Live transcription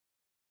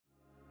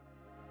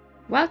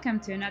Welcome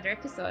to another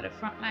episode of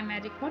Frontline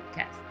Magic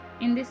Podcast.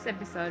 In this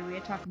episode, we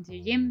are talking to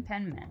Jim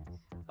Penman,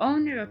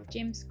 owner of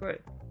Jim's Group.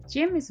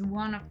 Jim is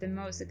one of the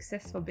most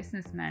successful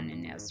businessmen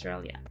in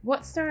Australia.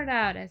 What started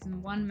out as a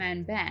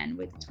one-man band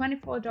with a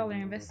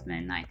 $24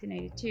 investment in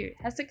 1982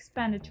 has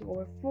expanded to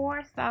over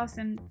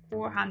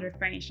 4,400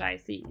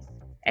 franchisees.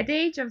 At the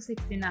age of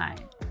 69,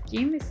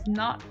 Jim is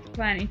not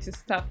planning to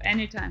stop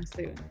anytime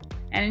soon.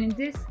 And in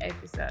this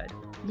episode,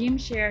 Jim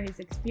shares his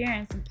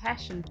experience and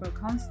passion for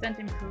constant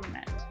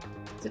improvement.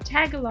 So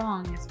tag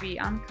along as we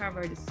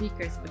uncover the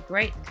secrets of a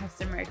great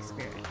customer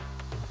experience.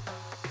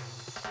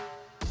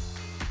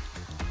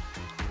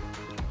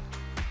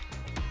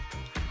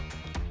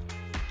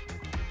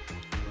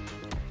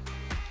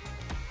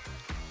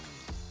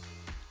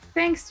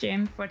 Thanks,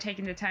 Jim, for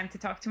taking the time to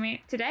talk to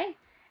me today.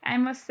 I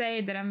must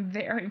say that I'm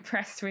very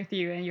impressed with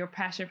you and your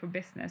passion for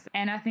business.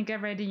 And I think I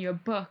read in your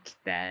book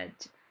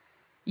that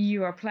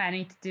you are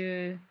planning to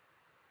do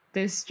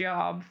this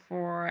job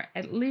for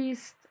at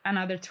least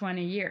another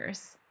 20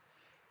 years.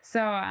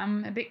 So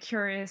I'm a bit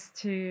curious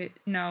to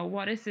know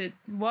what is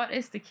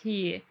the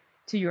key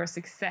to your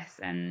success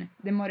and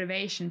the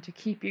motivation to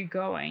keep you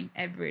going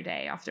every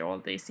day after all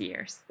these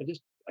years? I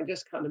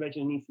just can't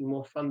imagine anything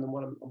more fun than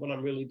what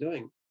I'm really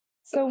doing.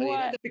 So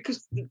what?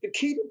 Because the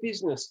key to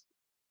business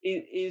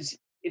is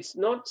it's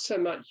not so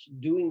much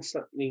doing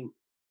something,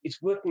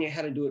 it's working out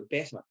how to do it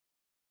better.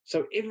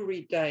 So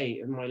every day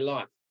of my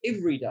life,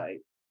 every day,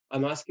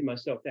 I'm asking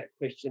myself that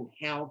question,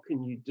 how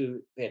can you do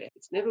it better?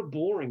 It's never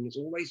boring. It's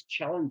always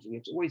challenging.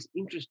 It's always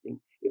interesting.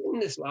 Even in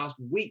this last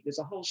week, there's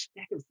a whole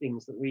stack of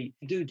things that we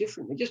do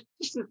differently. Just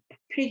a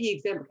petty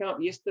example came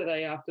up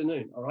yesterday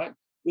afternoon, all right?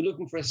 We're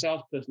looking for a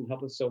salesperson to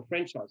help us sell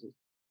franchises.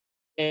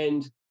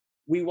 And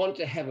we want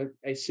to have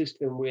a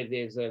system where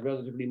there's a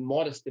relatively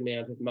modest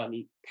amount of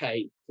money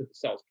paid to the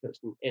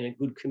salesperson and a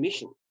good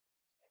commission.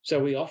 So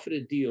we offered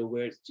a deal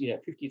where it's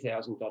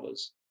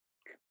 $50,000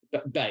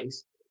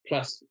 base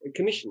plus a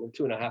commission of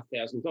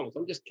 $2,500.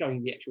 I'm just telling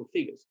you the actual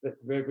figures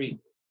for every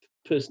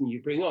person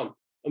you bring on,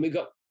 and we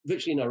got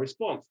virtually no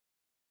response.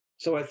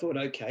 So I thought,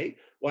 okay,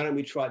 why don't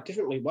we try it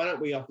differently? Why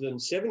don't we offer them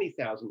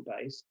 $70,000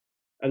 base,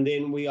 and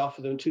then we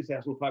offer them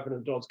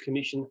 $2,500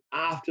 commission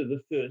after the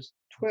first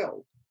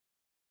 12?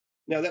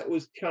 Now that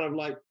was kind of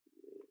like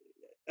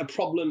a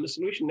problem, a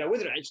solution. Now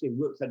whether it actually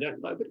works, I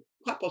don't know, but it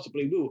quite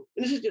possibly will.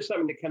 And this is just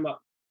something that came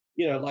up.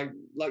 Like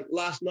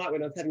last night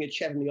when I was having a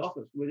chat in the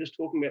office, we were just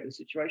talking about the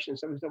situation.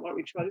 So we said, why don't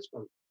we try this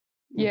one?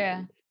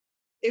 Yeah.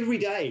 Every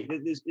day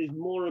there's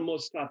more and more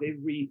stuff.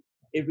 Every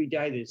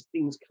day there's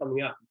things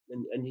coming up,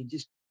 and it's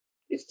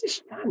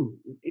just fun.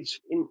 It's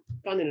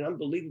fun in an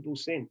unbelievable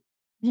sense.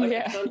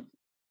 Yeah.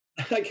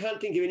 I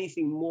can't think of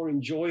anything more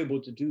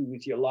enjoyable to do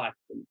with your life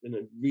than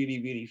a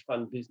really, really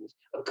fun business.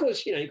 Of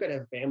course, you've got to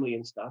have family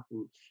and stuff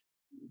and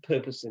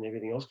purpose and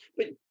everything else.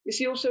 But you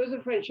see, also as a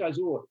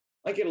franchisor,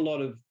 I get a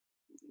lot of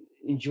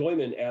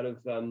enjoyment out of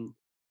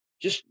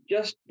just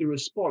the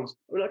response.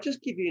 I mean, I'll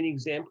just give you an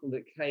example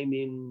that came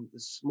in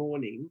this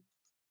morning,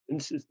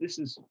 and this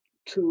is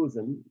two of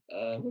them.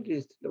 What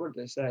did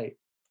they say?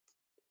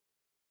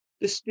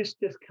 This just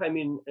came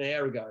in an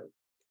hour ago.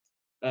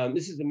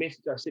 This is a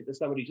message I sent to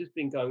somebody who's just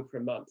been going for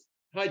a month.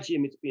 Hi,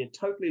 Jim. It's been a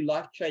totally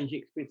life-changing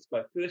experience.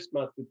 My first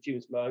month with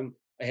Jim's Moan.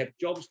 I have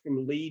jobs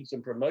from leads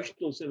and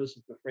promotional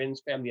services for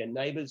friends, family, and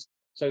neighbours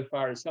so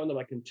far, and some of them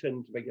I can turn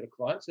into regular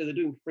clients. So they're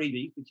doing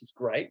freebies, which is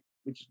great,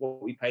 which is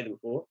what we pay them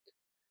for.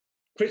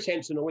 Chris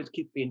Hansen always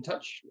keeps me in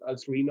touch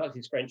through emails,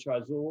 his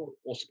franchisor,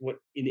 or support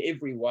in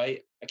every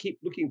way. I keep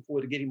looking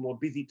forward to getting more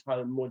busy time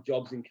and more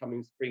jobs in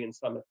coming spring and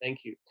summer.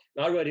 Thank you.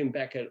 And I wrote him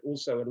back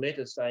also a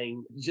letter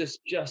saying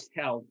just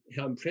how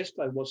impressed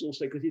I was,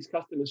 also because his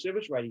customer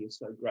service rating is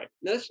so great.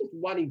 Now, that's just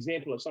one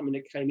example of something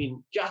that came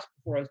in just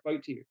before I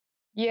spoke to you.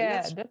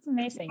 Yeah, that's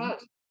amazing.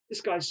 This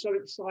guy's so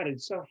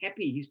excited, so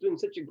happy. He's doing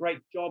such a great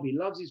job. He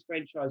loves his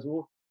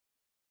franchisor.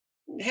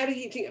 How do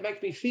you think it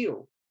makes me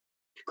feel?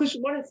 Because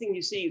one thing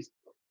you see is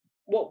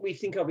what we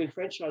think of in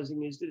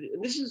franchising is that,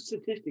 and this is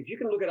statistics, you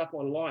can look it up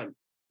online.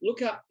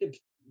 Look up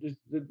the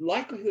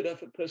likelihood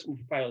of a person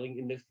failing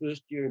in their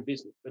first year in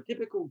business. For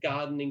typical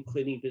gardening,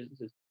 cleaning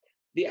businesses,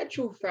 the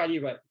actual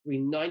failure rate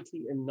between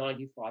 90 and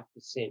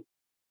 95%.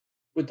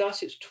 With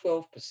us, it's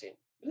 12%.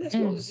 But that's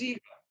not zero.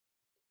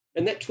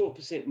 And that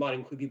 12% might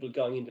include people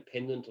going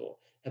independent or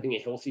having a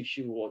health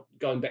issue or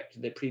going back to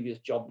their previous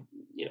job,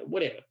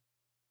 whatever.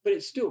 But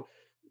it's still,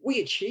 we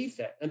achieved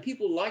that, and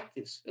people like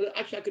this. And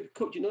actually, I could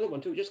quote you another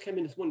one too. It just came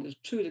in this morning. There's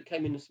two that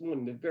came in this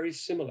morning. They're very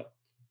similar.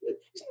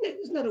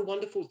 Isn't that a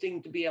wonderful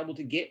thing to be able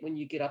to get when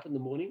you get up in the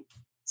morning?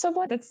 So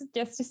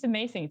that's just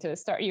amazing to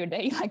start your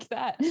day like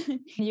that.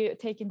 You're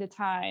taking the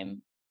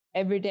time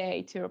every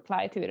day to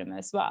reply to them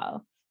as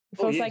well. It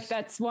feels like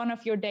that's one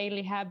of your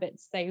daily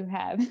habits that you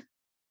have.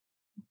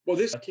 Well,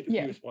 this I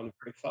typically respond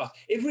very fast.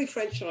 Every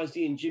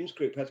franchisee in Jim's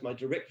Group has my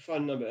direct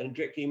phone number and a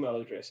direct email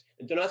address.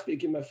 And don't ask me to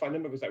give my phone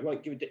number because I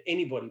won't give it to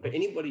anybody. But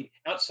anybody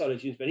outside of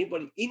Jim's, but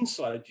anybody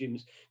inside of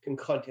Jim's can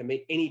contact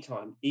me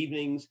anytime,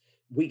 evenings,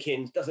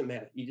 weekends, doesn't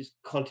matter. You just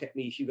contact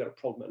me if you've got a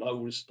problem and I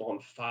will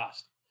respond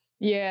fast.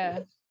 Yeah.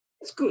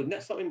 It's good, and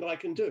that's something that I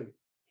can do.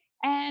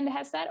 And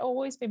has that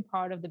always been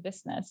part of the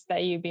business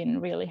that you've been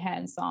really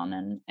hands-on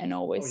and Oh, yeah.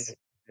 always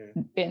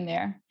Yeah. been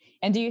there?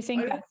 And do you I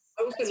think al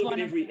I also that's look at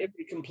one of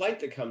every complaint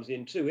that comes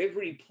in too,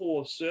 every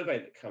poor survey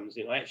that comes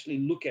in, I actually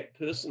look at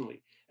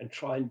personally and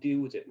try and deal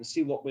with it and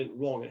see what went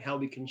wrong and how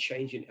we can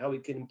change it, how we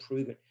can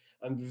improve it.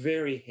 I'm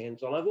very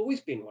hands-on. I've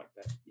always been like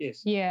that.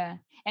 Yes. yeah.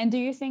 And do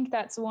you think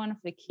that's one of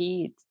the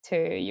keys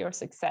to your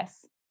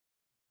success?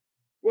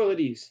 Well,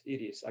 it is.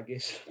 It is, I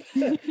guess.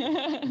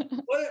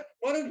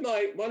 One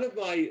of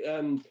my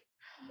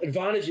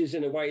advantages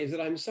in a way is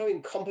that I'm so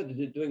incompetent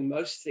at doing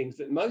most things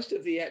that most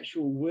of the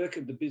actual work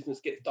of the business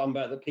gets done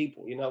by other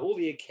people, all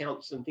the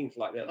accounts and things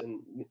like that.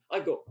 And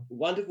I've got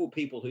wonderful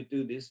people who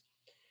do this.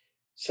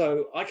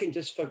 So I can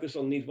just focus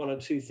on these one or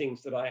two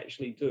things that I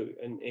actually do,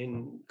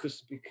 and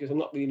because I'm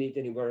not really needed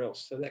anywhere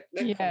else. So that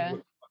kind of Yeah.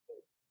 works.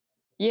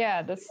 Yeah,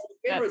 If I that's was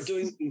better at that's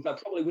doing things, I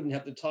probably wouldn't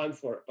have the time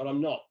for it, but I'm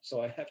not.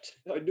 So I have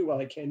to. I do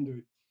what I can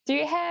do. do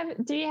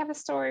you have a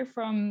story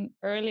from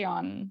early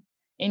on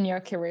in your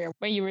career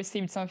where you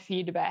received some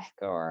feedback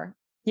or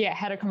yeah,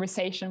 had a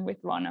conversation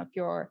with one of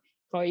your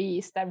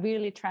employees that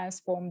really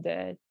transformed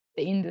the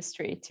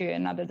industry to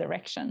another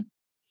direction?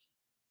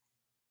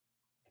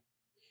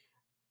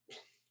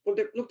 Well,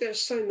 look, there are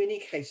so many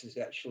cases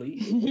actually.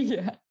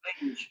 Yeah.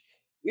 Change,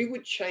 we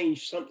would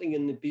change something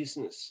in the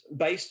business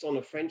based on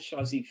a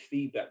franchisee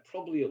feedback,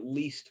 probably at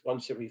least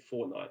once every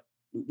fortnight.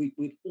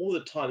 We all the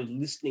time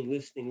listening,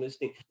 listening,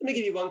 listening. Let me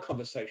give you one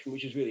conversation,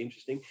 which is really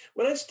interesting.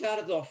 When I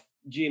started off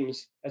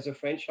gyms as a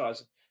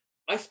franchiser,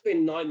 I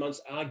spent 9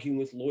 months arguing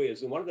with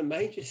lawyers. And one of the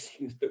major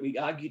things that we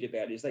argued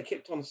about is they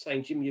kept on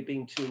saying, Jim, you're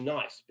being too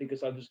nice,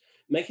 because I was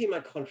making my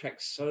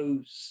contract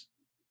so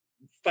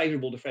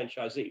favorable to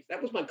franchisees.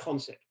 That was my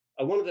concept.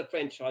 I wanted a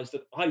franchise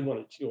that I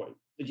wanted to join,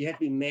 that you had to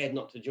be mad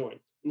not to join.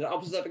 And I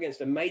was up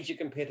against a major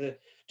competitor,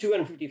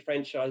 250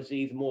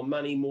 franchisees, more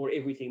money, more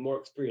everything, more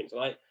experience.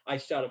 And I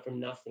started from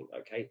nothing,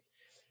 okay,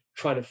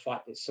 trying to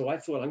fight this. So I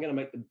thought I'm going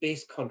to make the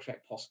best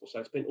contract possible. So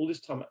I spent all this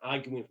time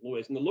arguing with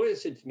lawyers. And the lawyer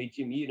said to me,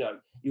 Jim,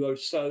 you are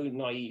so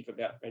naive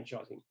about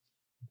franchising.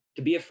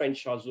 To be a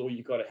franchisor,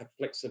 you've got to have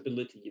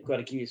flexibility. You've got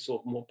to give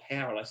yourself more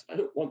power. And I said, I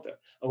don't want that.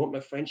 I want my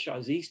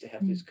franchisees to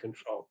have this Mm.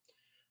 control.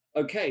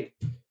 Okay,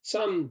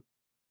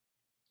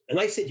 and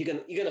they said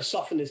you're gonna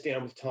soften this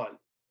down with time.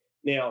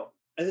 Now,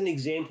 as an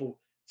example,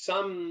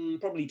 some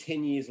probably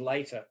 10 years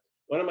later,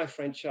 one of my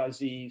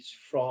franchisees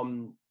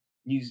from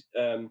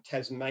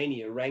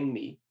Tasmania rang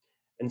me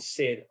and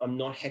said, I'm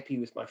not happy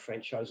with my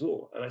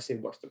franchisor. And I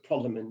said, what's the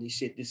problem? And he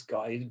said, this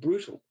guy is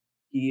brutal.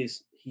 He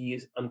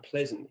is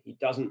unpleasant. He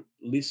doesn't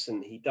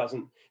listen.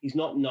 He's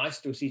not nice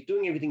to us. He's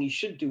doing everything he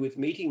should do with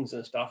meetings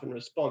and stuff in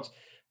response,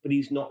 but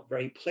he's not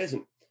very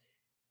pleasant.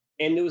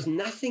 And there was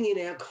nothing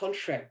in our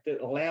contract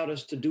that allowed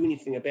us to do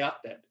anything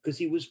about that, because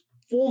he was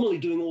formally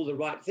doing all the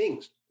right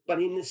things.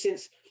 But in the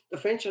sense, the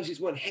franchisees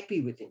weren't happy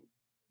with him.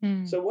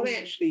 Mm. So what I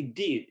actually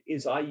did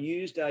is I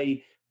used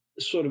a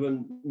sort of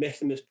a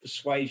method of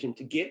persuasion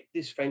to get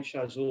this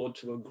franchisor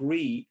to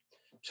agree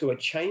to a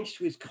change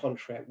to his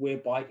contract,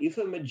 whereby if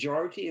a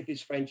majority of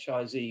his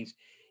franchisees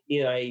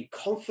in a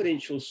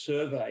confidential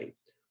survey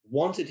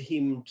wanted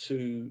him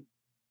to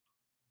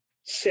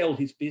sell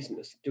his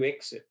business, to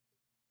exit,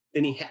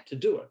 then he had to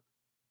do it.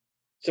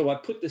 So I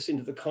put this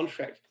into the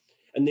contract.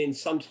 And then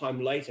sometime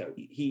later,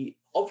 he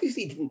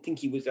obviously didn't think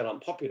he was that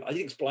unpopular. I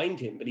explained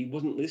to him, but he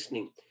wasn't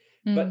listening.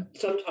 Mm.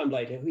 But sometime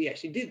later, he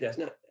actually did this.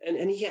 Now,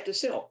 and he had to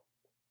sell.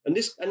 And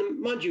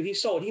mind you,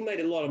 he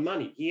made a lot of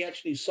money. He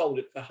actually sold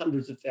it for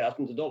hundreds of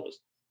thousands of dollars,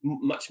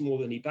 much more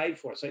than he paid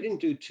for it. So he didn't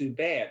do too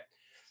bad.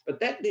 But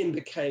that then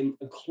became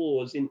a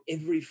clause in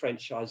every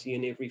franchisee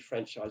and every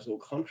franchisor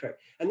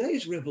contract. And that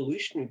is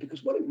revolutionary,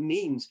 because what it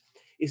means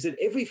is that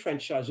every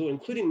franchisor,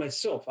 including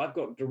myself, I've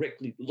got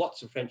directly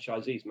lots of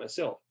franchisees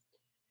myself.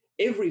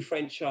 Every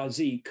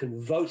franchisee can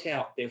vote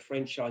out their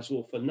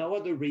franchisor for no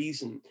other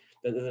reason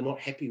than that they're not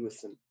happy with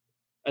them.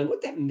 And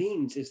what that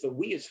means is that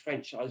we as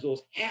franchisors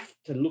have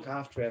to look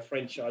after our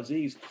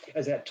franchisees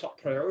as our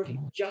top priority,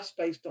 just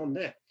based on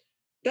that.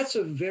 That's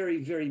a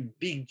very, very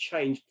big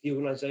change to the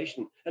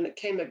organization. And it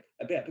came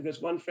about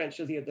because one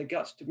franchisee had the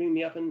guts to bring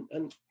me up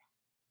and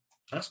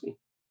ask me,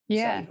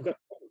 Yeah. say,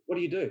 what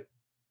do you do?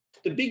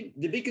 The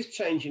biggest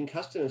change in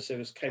customer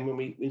service came when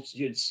we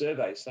instituted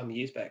surveys some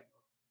years back.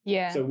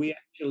 Yeah. So we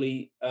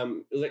actually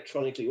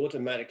electronically,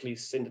 automatically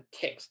send a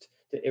text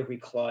to every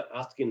client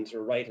asking them to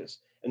rate us.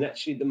 And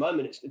actually, at the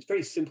moment, it's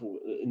very simple.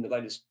 In the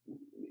latest,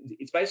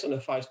 it's based on a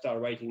 5-star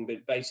rating,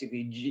 but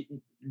basically,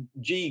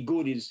 G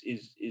good is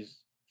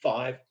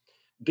 5,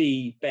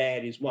 B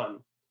bad is 1,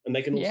 and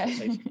they can also Yeah.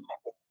 say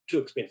too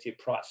expensive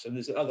price. So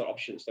there's other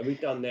options. So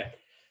we've done that.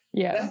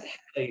 Yeah.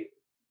 That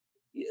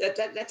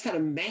had that's had a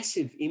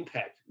massive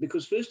impact,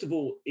 because first of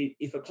all,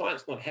 if a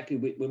client's not happy,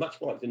 we're much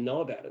more likely to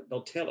know about it.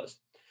 They'll tell us.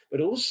 But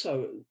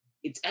also,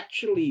 it's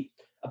actually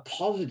a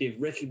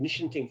positive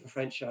recognition thing for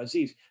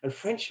franchisees. And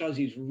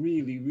franchisees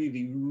really,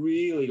 really,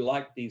 really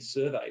like these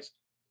surveys.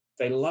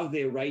 They love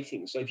their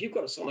ratings. So if you've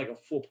got something like a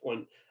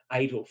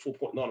 8 or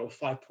 4.9 or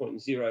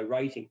 5.0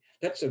 rating.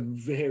 That's a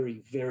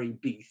very, very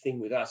big thing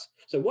with us.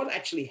 So what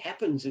actually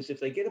happens is if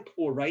they get a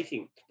poor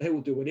rating, they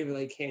will do whatever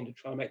they can to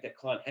try and make that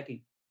client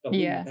happy. They'll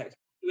ring you Yeah. back,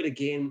 do it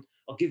again.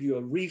 I'll give you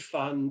a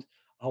refund.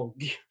 I'll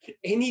give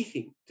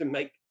anything to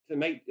make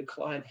the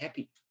client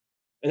happy.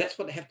 And that's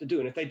what they have to do.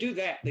 And if they do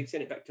that, they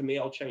send it back to me.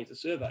 I'll change the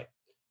survey.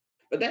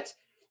 But that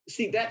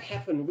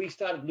happened. We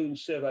started doing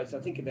surveys, I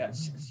think, about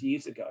 6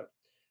 years ago.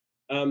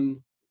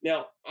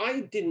 Now,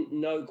 I didn't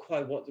know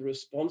quite what the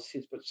response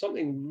is, but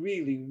something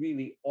really,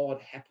 really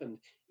odd happened.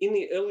 In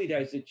the early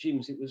days at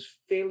gyms, it was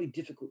fairly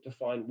difficult to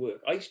find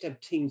work. I used to have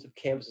teams of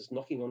canvassers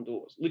knocking on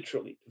doors,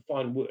 literally, to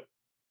find work.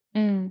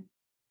 Mm.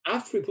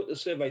 After we put the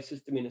survey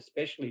system in,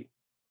 especially,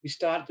 we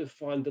started to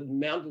find the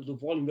amount of the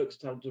volume work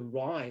started to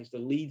rise, the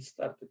leads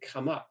started to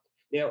come up.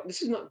 Now,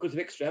 this is not because of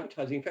extra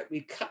advertising. In fact,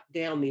 we cut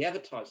down the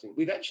advertising.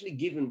 We've actually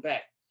given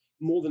back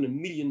more than $1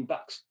 million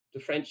to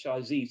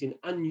franchisees in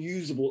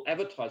unusable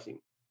advertising.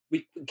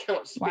 We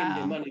can't spend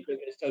their Wow. money because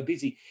they're so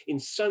busy in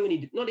so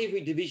many, not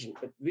every division,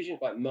 but divisions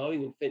like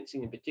mowing and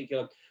fencing in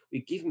particular.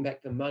 We've given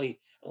back the money.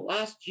 And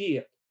last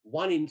year,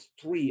 1 in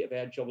 3 of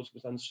our jobs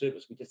was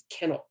unserviced. We just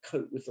cannot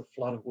cope with the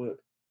flood of work.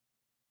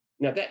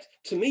 Now, that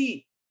to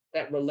me,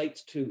 that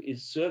relates to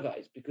is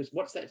surveys, because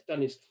what that's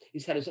done is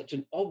had such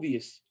an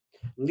obvious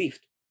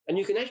lift. And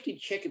you can actually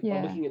check it by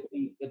Yeah. looking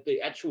at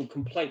the actual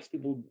complaints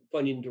people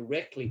phone in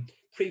directly.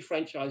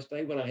 Pre-franchise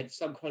day, when I had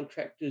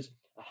subcontractors,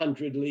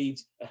 100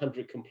 leads,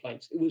 100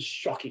 complaints. It was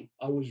shocking.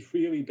 I was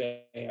really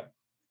bad.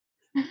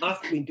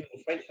 After we did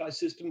the franchise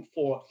system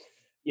for,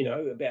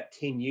 about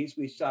 10 years,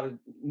 we started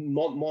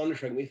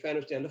monitoring. We found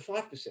it was down to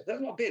 5%.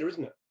 That's a lot better,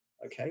 isn't it?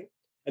 Okay.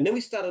 And then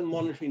we started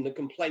monitoring the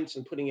complaints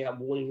and putting out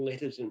warning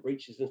letters and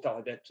breaches and stuff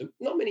like that too.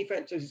 Not many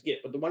franchises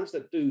get, but the ones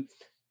that do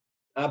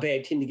are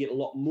bad tend to get a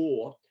lot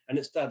more. And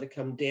it started to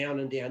come down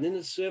and down. Then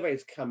the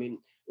surveys come in.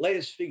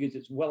 Latest figures,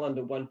 it's well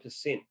under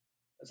 1%.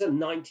 That's a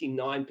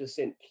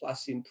 99%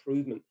 plus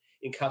improvement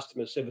in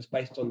customer service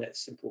based on that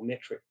simple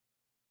metric.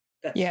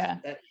 Yeah.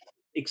 That's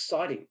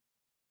exciting.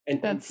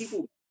 And That's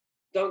people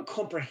don't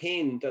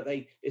comprehend that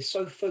they're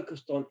so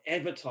focused on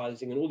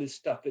advertising and all this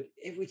stuff, but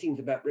everything's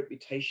about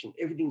reputation.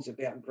 Everything's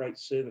about great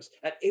service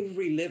at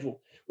every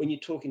level. When you're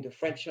talking to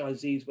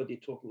franchisees, whether you're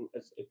talking,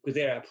 because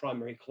they're our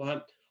primary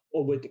client,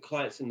 or with the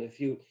clients in the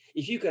field,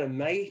 if you can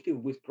amaze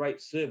people with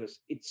great service,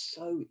 it's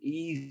so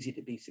easy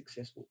to be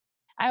successful.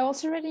 I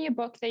also read in your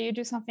book that you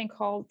do something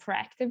called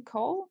proactive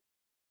call.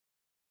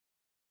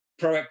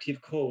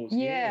 Proactive calls,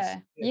 yes.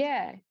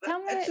 Yeah. Yes. Yeah.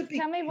 That's a big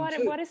Tell me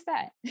thing too. what is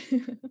that?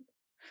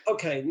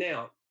 Okay,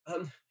 now,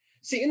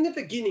 see, in the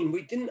beginning,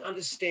 we didn't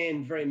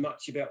understand very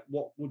much about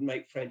what would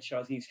make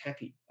franchisees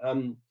happy.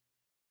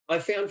 I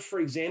found,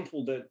 for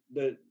example, that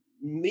the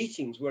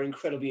meetings were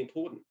incredibly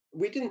important.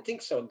 We didn't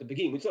think so at the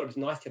beginning. We thought it was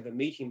nice to have a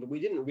meeting, but we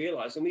didn't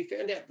realize. And we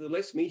found out the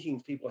less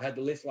meetings people had,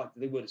 the less likely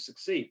they were to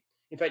succeed.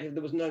 In fact, if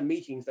there was no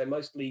meetings, they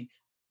mostly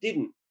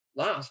didn't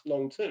last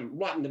long term,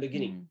 right in the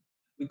beginning. Mm.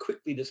 We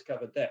quickly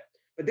discovered that.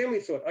 But then we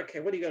thought, okay,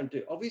 what are you going to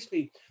do?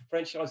 Obviously,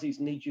 franchisees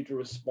need you to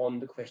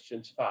respond to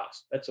questions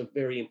fast. That's a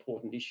very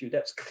important issue.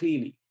 That's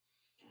clearly.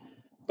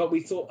 But we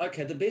thought,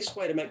 okay, the best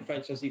way to make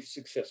franchisees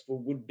successful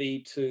would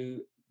be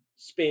to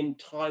spend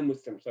time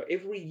with them. So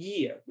every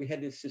year we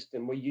had this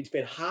system where you'd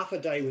spend half a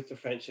day with the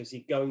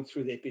franchisee going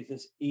through their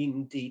business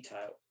in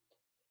detail.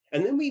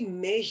 And then we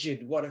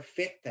measured what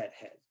effect that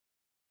had.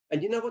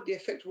 And you know what the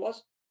effect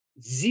was?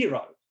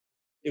 Zero.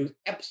 There was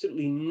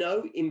absolutely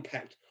no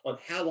impact on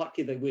how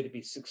likely they were to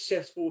be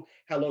successful,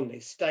 how long they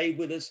stayed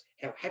with us,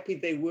 how happy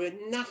they were,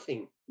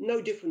 nothing, no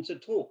difference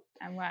at all.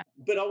 And wow.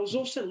 But I was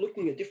also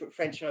looking at different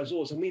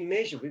franchisors, and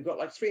we've got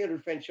like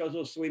 300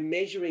 franchisors, so we're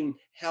measuring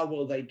how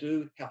well they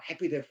do, how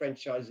happy their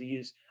franchisee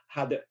is,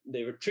 how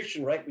their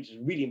attrition rate, which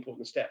is a really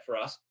important stat for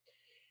us.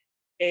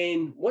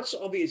 And what's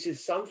obvious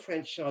is some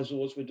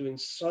franchisors were doing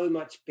so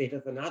much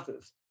better than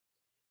others.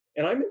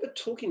 And I remember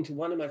talking to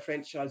one of my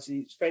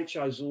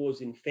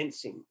franchisors in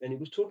fencing, and he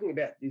was talking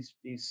about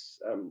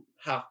these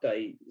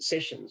half-day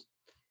sessions.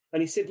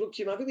 And he said, look,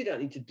 Jim, I really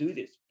don't need to do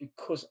this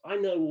because I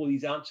know all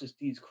these answers to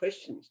these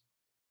questions.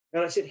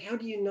 And I said, how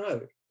do you know?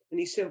 And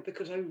he said,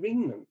 because I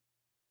ring them.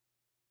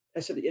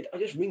 I said, I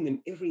just ring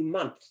them every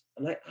month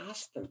and I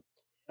ask them.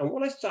 And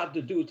what I started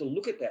to do is to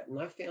look at that. And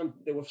I found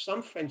there were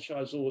some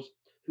franchisors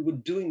who were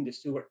doing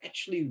this, who were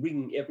actually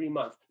ringing every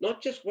month,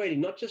 not just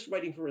waiting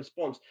for a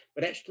response,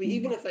 but actually,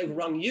 even if they've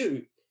rung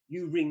you,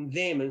 you ring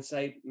them and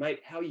say,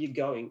 mate, how are you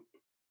going?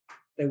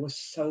 They were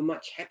so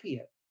much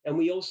happier. And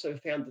we also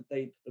found that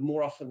the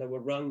more often they were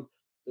rung,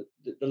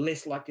 the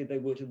less likely they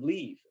were to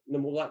leave, and the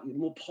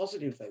more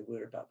positive they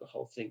were about the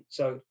whole thing.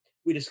 So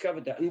we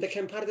discovered that, and it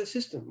became part of the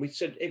system. We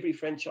said every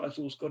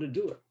franchisor's got to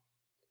do it.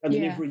 And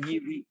then every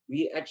year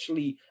we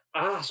actually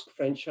ask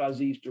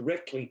franchisees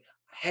directly,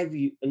 have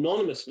you,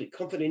 anonymously,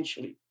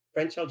 confidentially,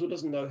 franchisor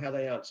doesn't know how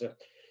they answer,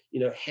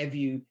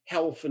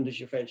 how often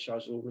does your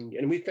franchisor ring you?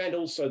 And we found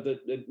also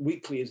that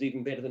weekly is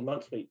even better than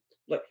monthly.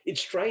 Like,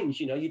 it's strange,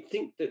 you'd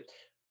think that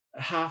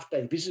a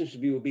half-day business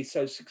review would be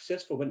so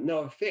successful, but no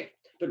effect.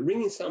 but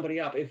ringing somebody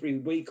up every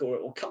week or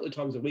a couple of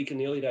times a week in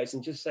the early days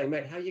and just saying,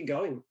 mate, how are you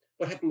going?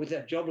 What happened with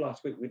that job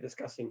last week we're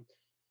discussing?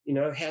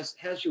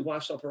 How's your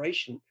wife's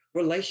operation?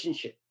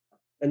 Relationship.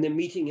 And then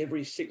meeting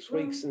every 6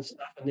 weeks and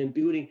stuff, and then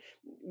building.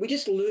 We're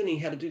just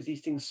learning how to do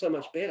these things so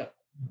much better.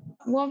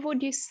 What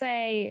would you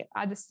say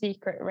are the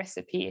secret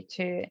recipe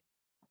to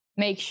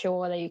make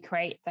sure that you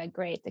create that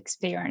great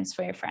experience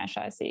for your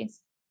franchisees?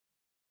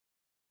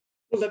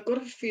 Well, they've got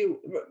to feel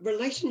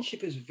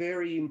relationship is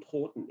very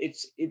important.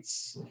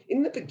 It's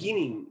in the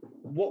beginning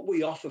what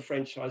we offer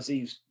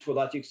franchisees to a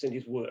large extent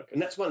is work,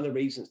 and that's one of the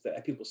reasons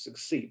that people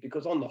succeed,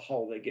 because on the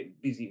whole they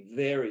get busy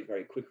very,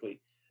 very quickly,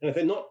 and if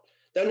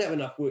don't have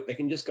enough work, they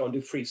can just go and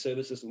do free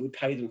services, and we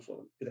pay them for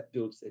them because that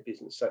builds their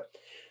business. So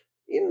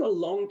in the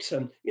long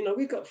term,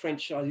 we've got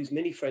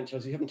many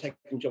franchisees who haven't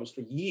taken jobs for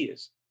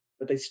years,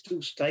 but they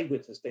still stay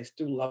with us. They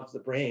still love the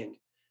brand.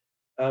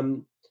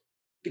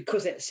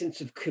 Because that sense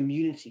of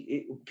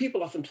community,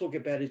 people often talk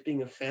about it as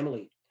being a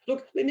family.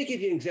 Look, let me give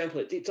you an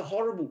example. It's a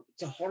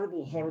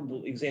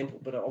horrible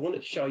example, but I want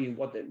to show you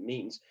what that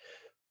means.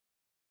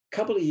 A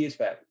couple of years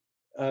back,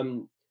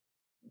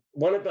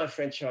 one of my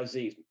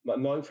franchisees, my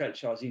own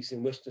franchisees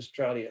in Western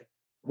Australia,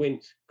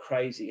 went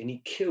crazy and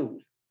he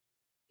killed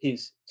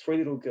his 3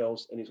 little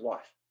girls and his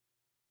wife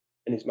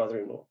and his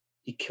mother-in-law.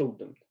 He killed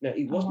them. Now,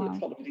 it wasn't a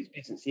problem with his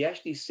business. He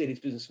actually said his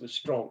business was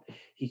strong.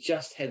 He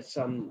just had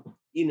some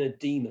inner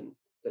demon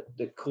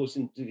that caused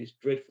him to do this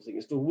dreadful thing.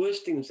 It's the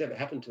worst thing that's ever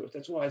happened to us.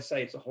 That's why I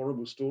say it's a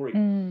horrible story.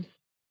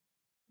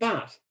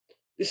 But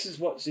this is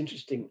what's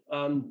interesting.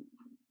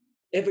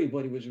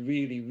 Everybody was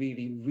really,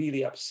 really,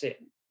 really upset.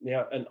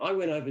 Now, and I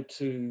went over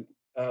to,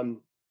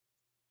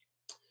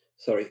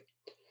 sorry,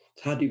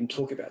 it's hard to even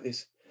talk about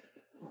this.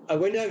 I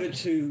went over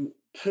to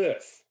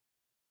Perth,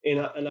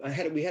 and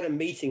we had a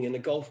meeting in a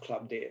golf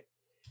club there,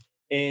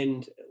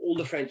 and all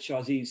the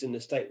franchisees in the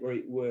state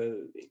were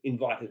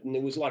invited, and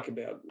there was like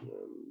about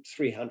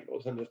 300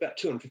 or something. There was about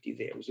 250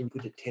 there. It was a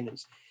good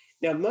attendance.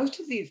 Now, most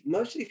of these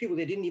people,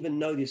 they didn't even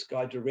know this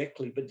guy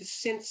directly, but this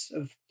sense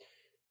of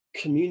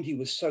community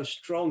was so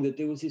strong that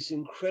there was this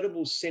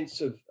incredible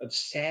sense of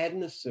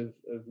sadness, of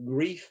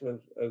grief,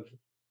 of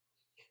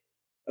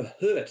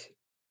hurt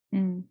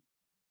in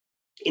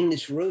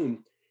this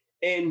room.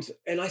 And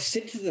I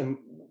said to them,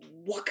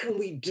 what can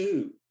we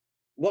do?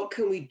 What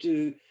can we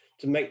do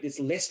to make this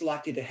less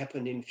likely to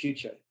happen in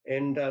future?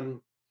 And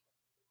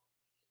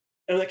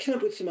I came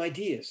up with some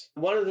ideas.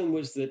 One of them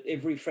was that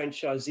every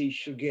franchisee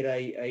should get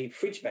a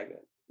fridge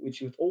magnet,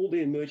 which with all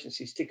the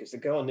emergency stickers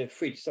that go on their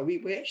fridge. So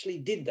we actually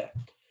did that.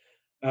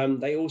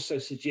 They also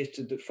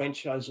suggested that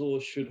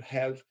franchisors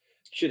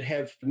should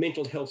have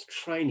mental health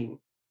training,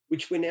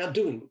 which we're now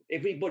doing.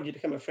 Everybody to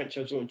become a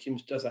franchisor in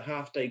gyms does a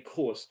half-day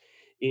course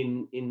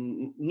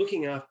in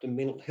looking after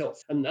mental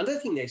health. Another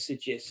thing they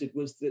suggested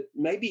was that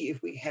maybe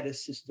if we had a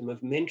system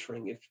of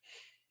mentoring,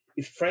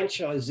 if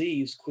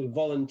franchisees could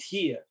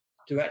volunteer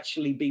to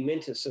actually be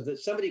mentors, so that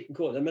somebody can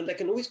call them. I mean, they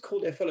can always call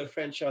their fellow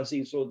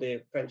franchisees or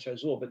their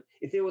franchisor, but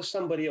if there was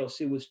somebody else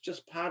who was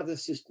just part of the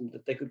system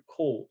that they could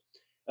call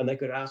and they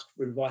could ask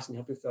for advice and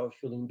help if they were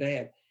feeling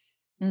bad.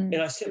 And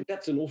I said,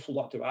 that's an awful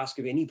lot to ask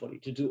of anybody,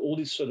 to do all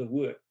this sort of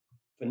work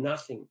for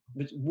nothing.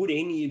 But would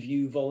any of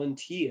you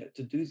volunteer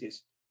to do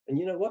this? And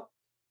you know what?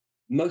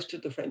 Most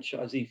of the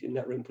franchisees in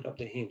that room put up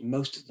their hand,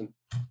 most of them.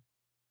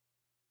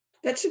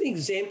 That's an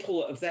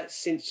example of that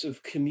sense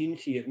of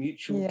community, of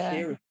mutual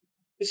care.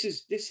 This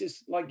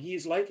is like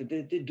years later,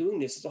 they're doing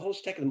this. There's a whole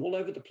stack of them all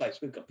over the place.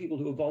 We've got people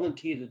who have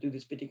volunteered to do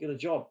this particular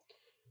job.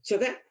 So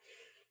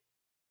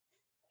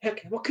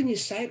what can you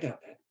say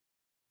about that?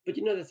 But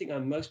the thing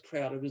I'm most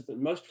proud of is that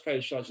most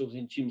franchisors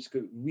in Jim's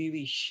Group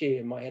really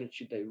share my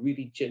attitude. They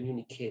really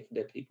genuinely care for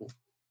their people.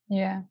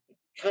 Yeah.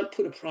 Can't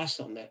put a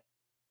price on that.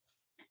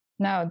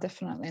 No,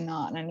 definitely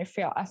not. And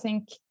I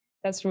think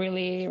that's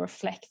really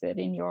reflected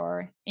in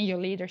your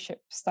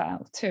leadership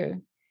style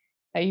too.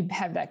 That you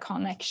have that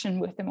connection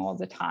with them all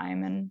the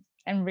time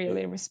and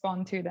really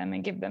respond to them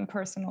and give them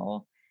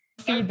personal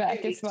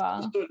feedback as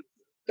well.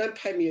 Don't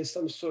paint me as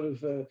some sort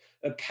of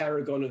a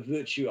paragon of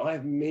virtue. I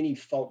have many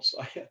faults.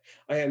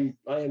 I am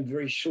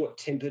very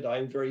short-tempered. I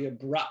am very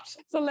abrupt.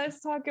 So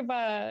let's talk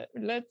about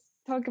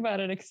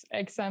an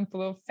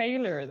example of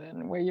failure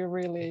then, where you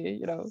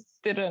really,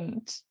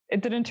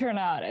 it didn't turn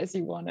out as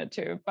you wanted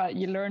to, but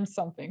you learned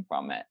something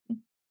from it.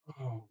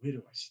 Oh, where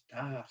do I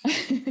start?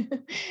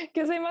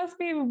 Because there must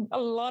be a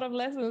lot of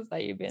lessons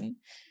that you've been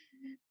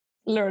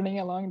learning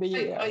along the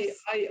years.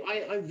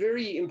 I'm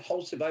very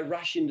impulsive. I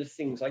rush into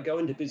things. I go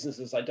into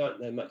businesses I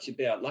don't know much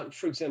about. Like,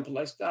 for example,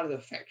 I started a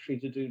factory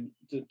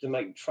to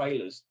make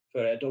trailers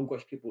for our dog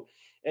wash people.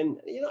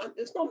 And,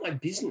 it's not my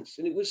business.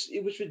 And it was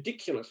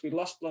ridiculous. We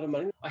lost a lot of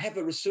money. I have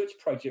a research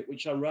project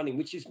which I'm running,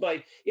 which is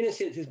in a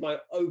sense, my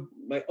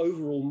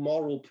overall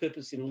moral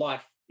purpose in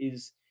life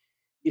is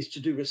to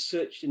do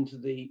research into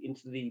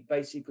the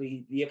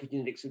basically the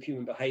epigenetics of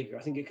human behavior.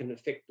 I think it can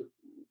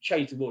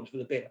change the world for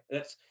the better.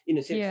 That's, in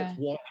a sense, that's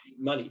why I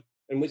need money.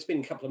 And we're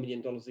spending a couple of $1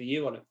 million a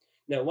year on it.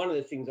 Now, one of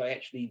the things I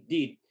actually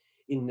did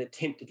in the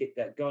attempt to get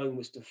that going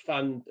was to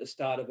fund the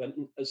start of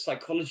a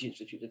psychology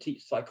institute to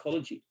teach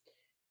psychology.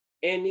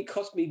 And it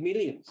cost me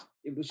millions.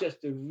 It was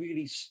just a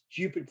really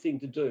stupid thing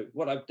to do.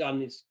 What I've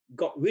done is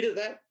got rid of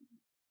that,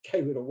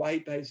 gave it away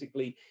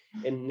basically,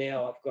 and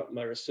now I've got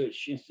my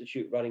research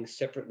institute running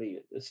separately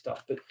and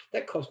stuff. But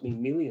that cost me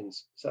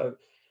millions. So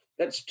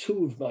that's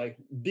two of my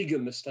bigger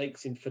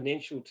mistakes in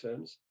financial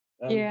terms.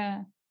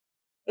 Yeah.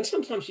 And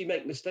sometimes you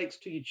make mistakes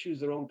till you choose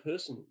the wrong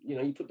person.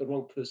 You put the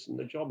wrong person in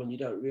the job and you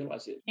don't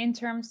realize it. In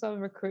terms of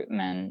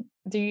recruitment,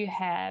 do you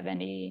have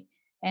any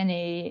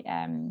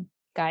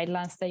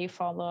guidelines that you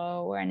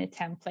follow, or any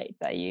template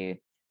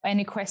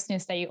any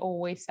questions that you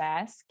always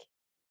ask?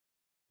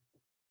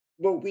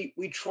 Well,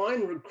 we try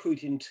and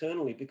recruit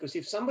internally, because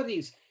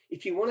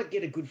if you want to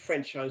get a good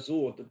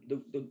franchisor,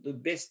 the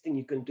best thing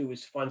you can do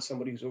is find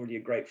somebody who's already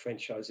a great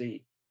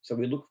franchisee. So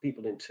we look for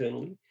people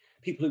internally,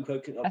 people who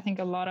can. I think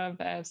a lot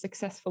of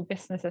successful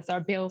businesses are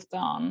built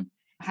on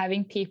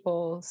having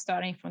people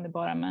starting from the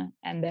bottom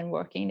and then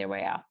working their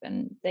way up,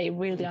 and they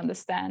really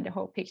understand the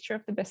whole picture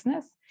of the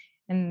business.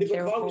 And If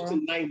I was to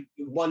name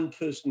one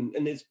person,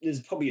 and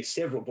there's probably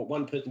several, but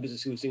one person in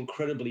business who was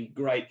incredibly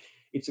great,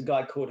 it's a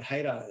guy called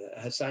Haider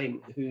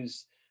Hussain,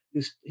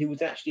 he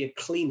was actually a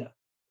cleaner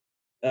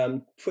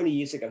 20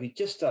 years ago. He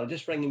just started,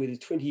 just rang him with his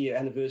 20-year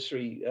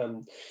anniversary.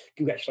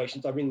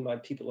 Congratulations. I ring my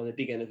people on their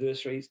big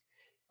anniversaries.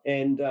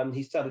 And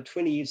he started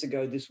 20 years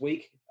ago this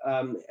week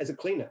as a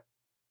cleaner.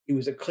 He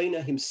was a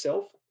cleaner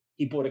himself.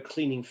 He bought a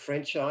cleaning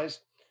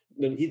franchise.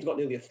 He's got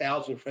nearly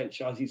 1,000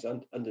 franchisees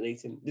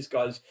underneath him. This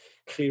guy's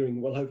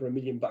clearing well over $1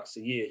 million a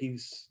year.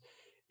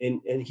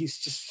 And he's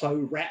just so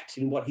wrapped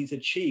in what he's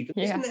achieved.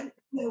 Yeah. Isn't that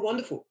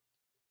wonderful?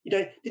 He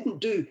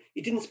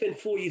didn't spend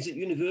 4 years at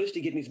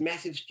university getting his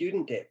massive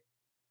student debt.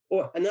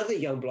 Or another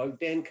young bloke,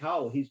 Dan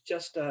Carl. He's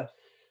just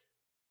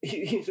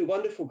he's a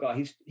wonderful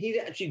guy. He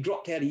actually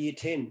dropped out of year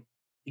 10.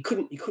 He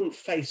couldn't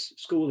face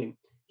schooling.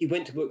 He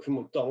went to work for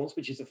McDonald's,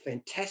 which is a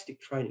fantastic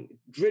training.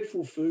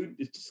 Dreadful food,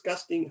 it's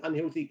disgusting,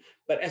 unhealthy.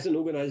 But as an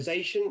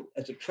organization,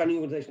 as a training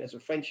organization, as a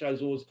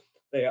franchisors,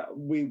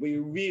 we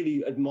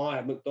really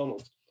admire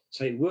McDonald's.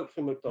 So he worked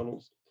for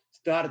McDonald's,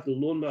 started the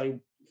lawn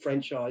mowing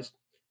franchise,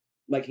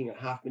 making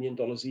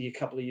 $500,000 a year, a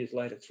couple of years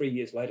later, 3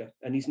 years later.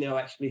 And he's now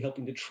actually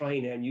helping to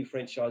train our new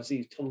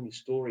franchisees, telling his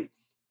story.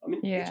 I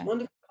mean, It's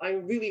wonderful. I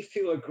really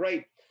feel a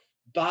great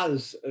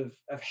buzz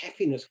of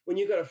happiness. When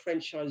you've got a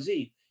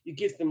franchisee, you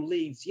give them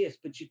leads, yes,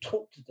 but you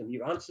talk to them,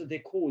 you answer their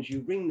calls,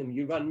 you ring them,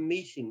 you run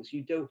meetings,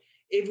 you do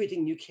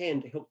everything you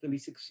can to help them be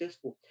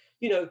successful.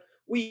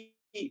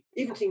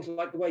 Even things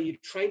like the way you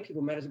train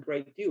people matters a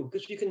great deal,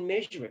 because you can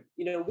measure it.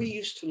 We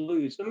used to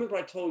lose. Remember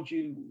I told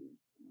you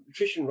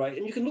attrition rate,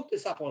 and you can look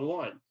this up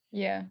online.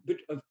 Yeah. But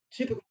a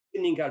typical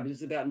kindergarten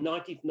is about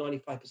 90 to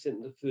 95%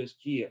 in the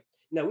first year.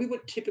 Now, we were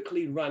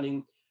typically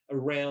running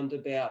around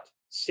about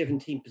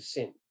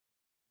 17%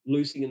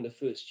 losing in the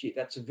first year.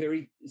 That's a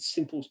very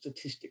simple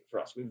statistic for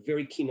us. We're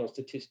very keen on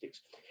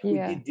statistics.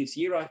 Yeah. We did this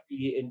year after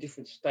year in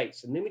different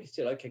states. And then we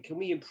said, okay, can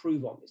we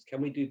improve on this?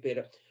 Can we do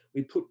better?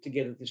 We put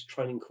together this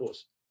training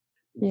course,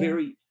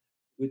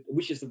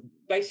 which is the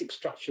basic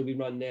structure we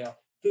run now.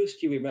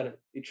 First year we ran it,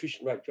 the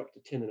attrition rate dropped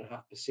to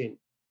 10.5%.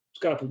 It's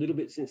gone up a little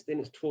bit since then,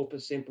 it's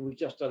 12%, but we've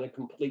just done a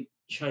complete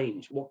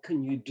change. What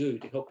can you do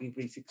to help you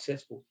be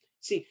successful?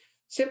 See,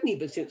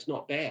 70% is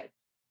not bad,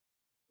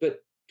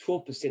 but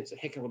 12% is a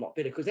heck of a lot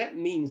better, because that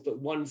means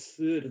that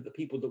 1/3 of the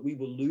people that we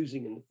were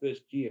losing in the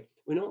first year,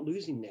 we're not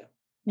losing now.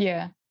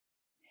 Yeah.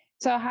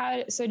 So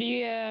do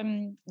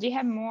you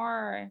have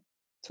more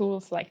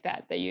tools like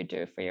that you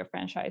do for your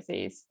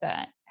franchisees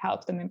that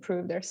help them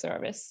improve their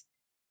service?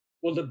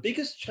 Well, the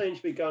biggest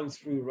change we're going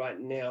through right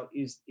now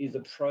is a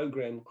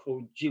program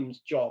called Jim's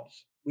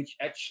Jobs, which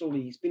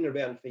actually has been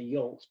around for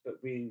yonks, but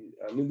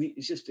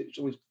it's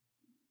always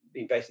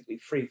been basically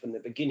free from the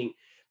beginning.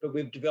 But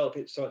we've developed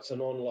it so it's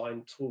an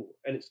online tool,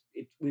 and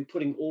we're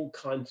putting all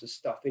kinds of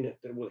stuff in it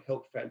that will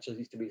help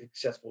franchisees to be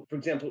successful. For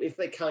example, if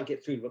they can't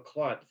get through to a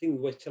client, the thing we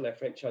always tell our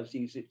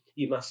franchisees is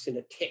you must send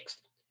a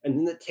text, and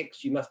in the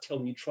text you must tell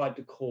them you tried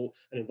to call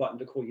and invite them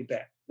to call you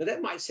back. Now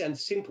that might sound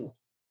simple,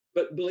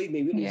 but believe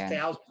me, we lose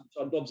thousands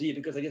of jobs a year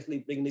because they just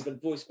leave a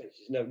voice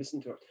message,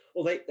 listen to it.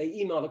 Or they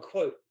email a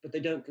quote, but they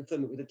don't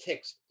confirm it with a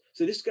text.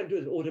 So this is going to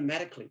do it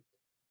automatically.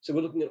 So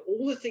we're looking at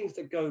all the things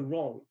that go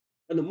wrong.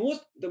 And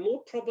the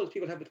more problems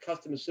people have with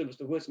customer service,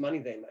 the worse money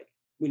they make.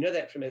 We know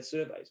that from our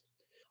surveys.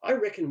 I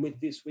reckon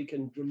with this, we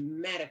can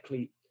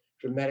dramatically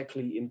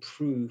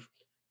improve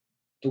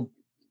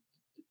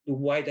the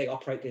way they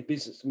operate their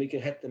business, and we can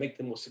have to make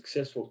them more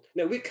successful.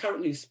 Now, we're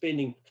currently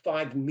spending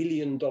 $5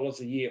 million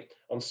a year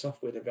on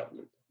software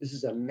development. This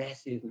is a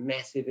massive,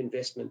 massive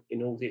investment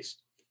in all this.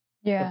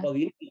 Yeah. But by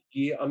the end of the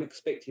year, I'm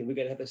expecting we're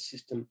going to have a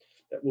system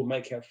that will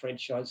make our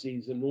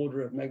franchisees an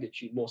order of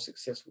magnitude more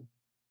successful,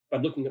 by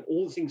looking at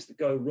all the things that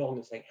go wrong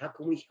and saying, how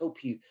can we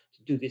help you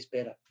to do this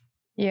better?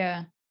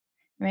 Yeah,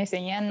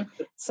 amazing. And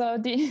so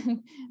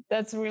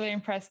that's really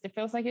impressive. It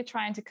feels like you're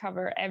trying to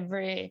cover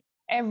every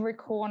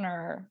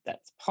corner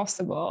that's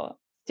possible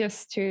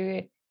just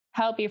to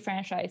help your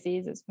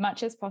franchisees as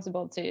much as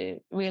possible to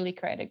really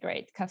create a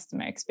great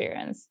customer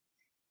experience.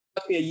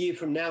 Me a year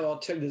from now, I'll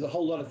tell you there's a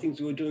whole lot of things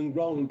we were doing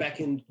wrong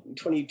back in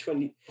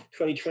 2020,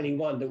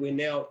 2021 that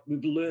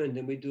we've learned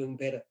and we're doing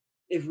better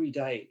every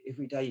day.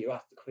 Every day you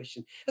ask the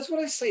question. That's what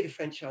I say to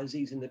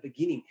franchisees in the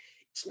beginning.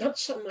 It's not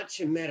so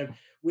much a matter of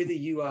whether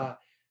you are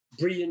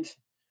brilliant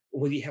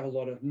or whether you have a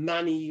lot of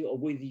money or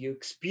whether you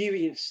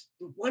experience.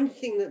 The one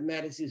thing that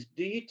matters is,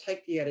 do you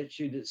take the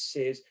attitude that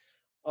says,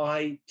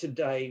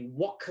 today,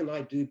 what can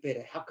I do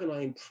better? How can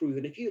I improve?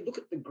 And if you look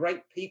at the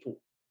great people,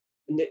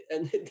 and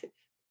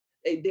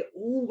they're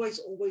always,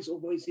 always,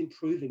 always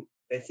improving.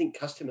 They think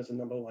customers are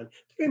number one.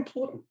 It's very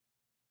important.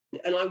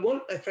 And I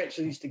want our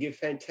franchisees to give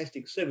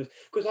fantastic service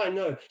because I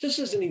know, just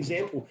as an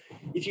example,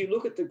 if you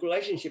look at the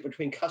relationship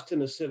between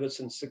customer service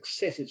and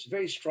success, it's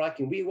very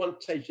striking. We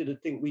want you to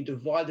think we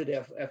divided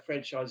our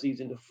franchisees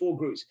into 4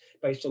 groups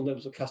based on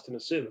levels of customer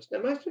service. Now,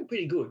 most of them are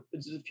pretty good,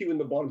 but there's a few in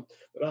the bottom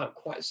that aren't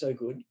quite so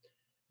good.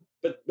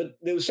 But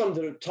there was some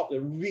that are top that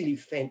are really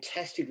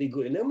fantastically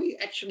good. And then we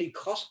actually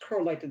cost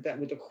correlated that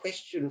with a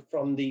question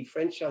from the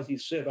franchisee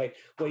survey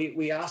where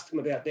we asked them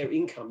about their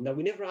income. Now,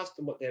 we never asked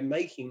them what they're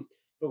making,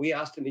 but we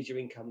asked them, is your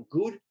income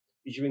good?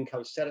 Is your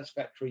income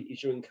satisfactory?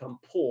 Is your income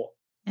poor?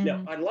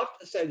 Now, I'd love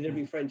to say that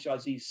every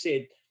franchisee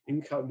said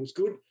income was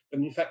good,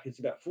 but in fact, it's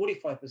about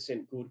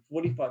 45% good,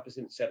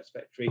 45%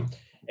 satisfactory,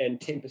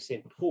 and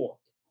 10% poor.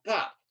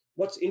 But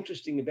what's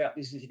interesting about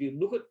this is if you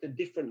look at the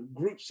different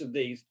groups of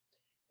these,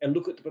 and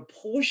look at the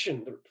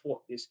proportion that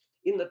report this,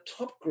 in the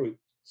top group,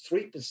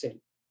 3%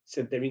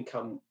 said their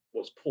income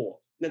was poor.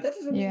 Now, that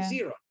doesn't mean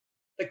zero.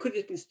 They could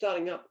have been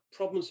starting up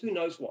problems, who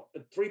knows what,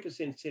 but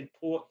 3% said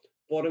poor,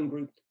 bottom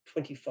group,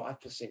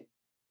 25%.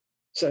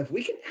 So if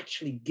we can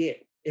actually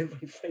get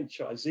every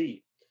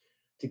franchisee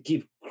to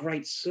give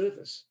great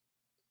service,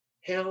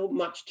 how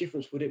much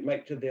difference would it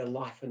make to their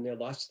life and their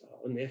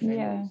lifestyle and their families?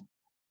 Yeah.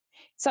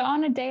 So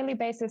on a daily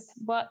basis,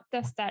 what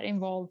does that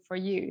involve for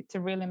you to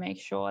really make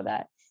sure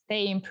that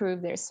they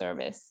improve their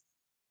service?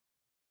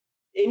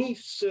 Any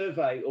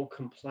survey or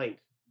complaint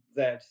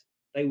that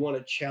they want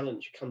to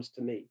challenge comes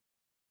to me.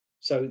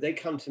 So they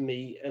come to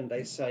me and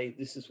they say,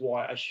 this is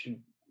why I should,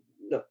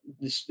 no,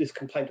 this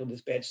complaint or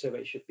this bad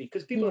survey should be,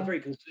 because people are very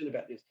concerned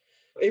about this.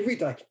 Every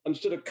day, I'm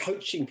sort of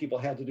coaching people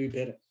how to do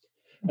better.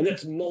 And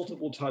that's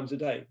multiple times a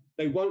day.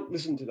 They won't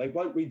read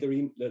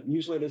the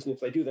newsletters. And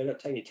if they do, they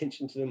don't pay any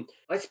attention to them.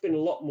 I spend a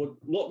lot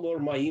more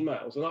of my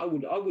emails. And I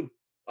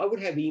would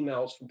have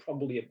emails from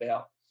probably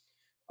about,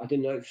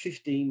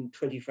 15,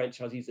 20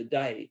 franchisees a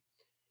day.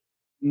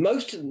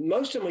 Most of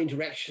my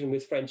interaction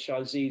with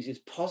franchisees is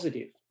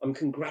positive. I'm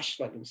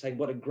congratulating them, saying,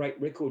 what a great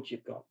record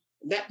you've got.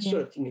 That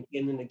sort of thing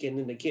again and again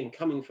and again,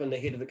 coming from the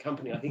head of the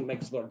company, I think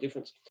makes a lot of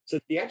difference. So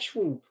the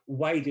actual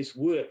way this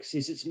works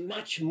is it's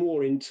much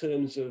more in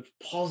terms of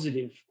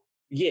positive.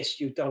 Yes,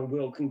 you've done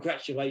well.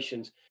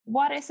 Congratulations.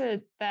 What is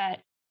it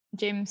that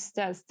Jim's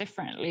does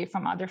differently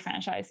from other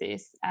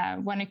franchisees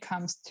when it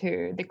comes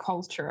to the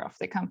culture of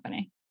the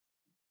company?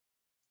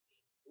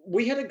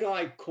 We had a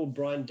guy called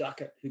Brian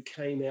Duckett who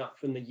came out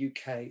from the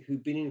UK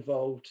who'd been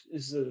involved,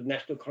 this is a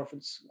national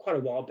conference quite a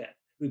while back,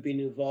 who'd been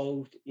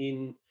involved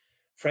in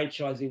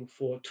franchising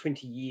for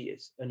 20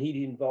 years. And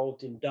he'd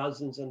involved in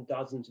dozens and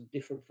dozens of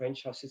different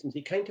franchise systems.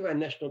 He came to our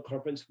national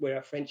conference where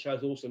our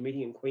franchise also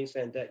meeting in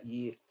Queensland that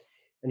year.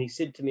 And he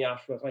said to me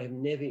afterwards, I have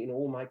never in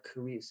all my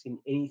career seen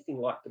anything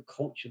like the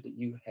culture that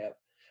you have.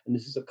 And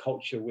this is a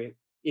culture where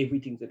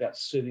everything's about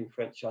serving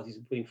franchisees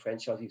and putting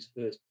franchisees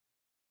first.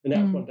 And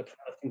that was one of the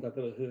proudest things I've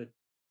ever heard.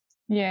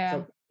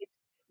 Yeah.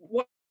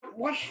 So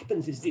what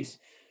happens is this.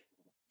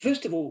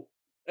 First of all,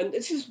 and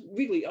this is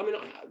really,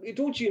 with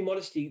all due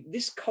modesty,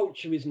 this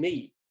culture is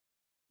me.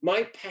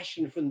 My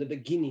passion from the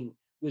beginning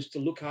was to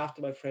look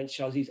after my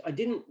franchisees. I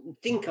didn't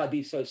think I'd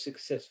be so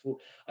successful.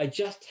 I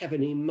just have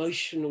an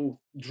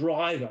emotional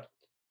driver.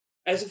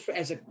 As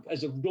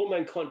a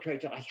doorman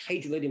contractor, I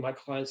hated letting my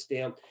clients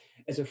down.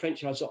 As a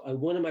franchisor, I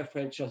wanted my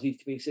franchisees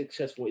to be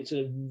successful. It's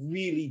a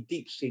really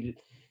deep-seated.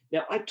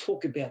 Now, I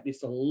talk about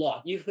this a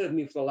lot. You've heard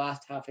me for the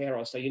last half hour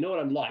or so. You know what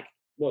I'm like.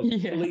 Well,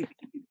 believe me,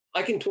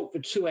 I can talk for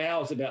 2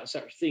 hours about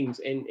such things,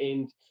 and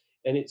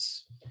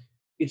it's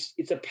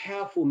a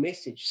powerful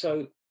message.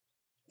 So,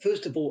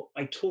 first of all,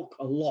 I talk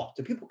a lot.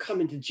 So people come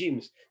into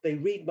gyms, they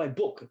read my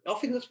book.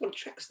 Often that's what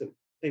attracts them.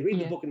 They read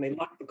the book and they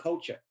like the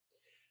culture.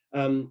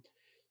 And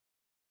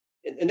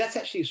that's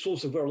actually a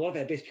source of where a lot of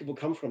our best people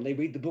come from. They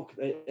read the book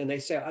and they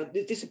say,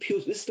 this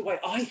appeals, this is the way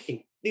I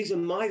think. These are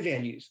my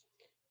values.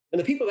 And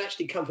the people that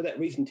actually come for that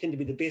reason tend to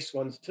be the best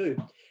ones too.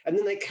 And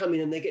then they come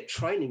in and they get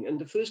training. And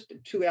the first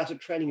 2 hours of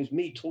training is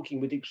me talking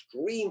with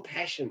extreme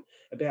passion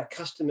about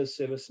customer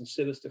service and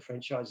service to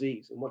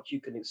franchisees and what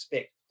you can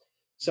expect.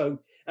 So,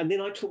 and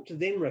then I talk to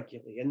them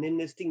regularly. And then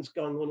there's things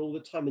going on all the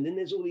time. And then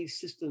there's all these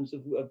systems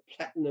of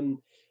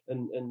platinum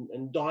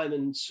and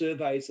diamond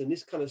surveys and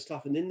this kind of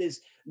stuff. And then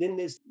there's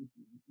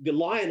the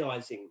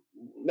lionizing,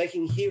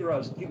 making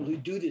heroes of people who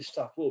do this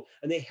stuff well,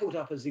 and they're held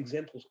up as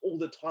examples all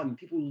the time. And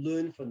people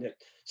learn from them.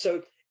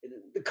 So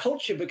the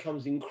culture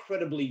becomes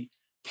incredibly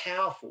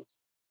powerful.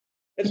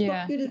 It's not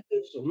Yeah.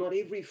 universal. Not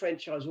every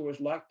franchisor is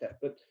like that,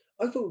 but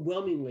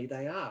overwhelmingly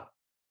they are.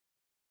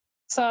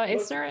 So is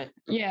Most, there,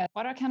 yeah,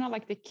 what are kind of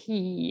like the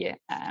key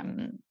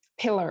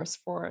pillars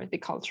for the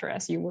culture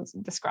as you would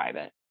describe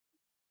it?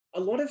 a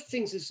lot of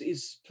things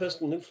is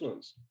personal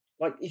influence.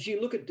 Like if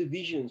you look at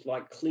divisions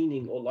like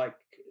cleaning or like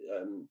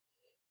um,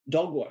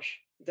 dog wash,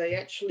 they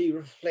actually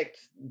reflect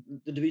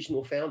the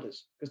divisional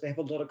founders because they have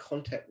a lot of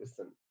contact with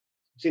them.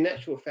 So in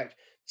actual fact,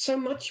 so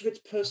much of it's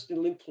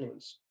personal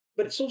influence,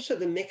 but it's also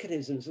the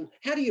mechanisms. And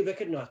how do you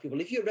recognize people?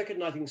 If you're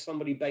recognizing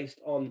somebody based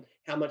on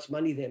how much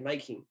money they're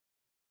making,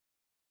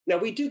 now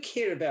we do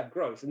care about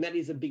growth, and that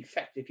is a big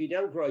factor. If you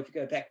don't grow, if you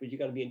go backwards, you're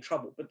going to be in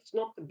trouble. But it's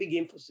not the big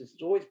emphasis.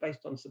 It's always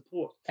based on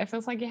support. It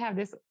feels like you have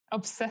this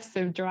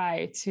obsessive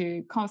drive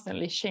to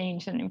constantly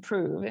change and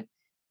improve,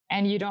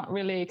 and you don't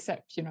really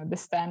accept, the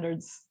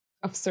standards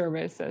of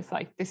service as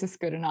like this is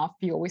good enough.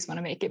 You always want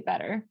to make it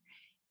better.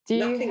 Do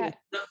you have?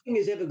 Nothing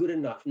is ever good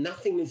enough.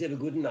 Nothing is ever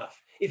good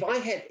enough. If I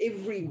had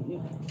every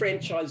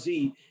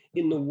franchisee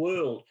in the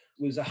world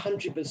was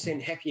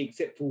 100% happy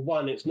except for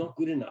one, it's not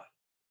good enough.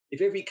 If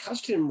every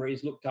customer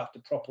is looked after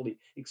properly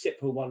except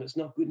for one, it's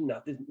not good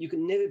enough. You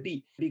can never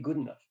be good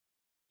enough.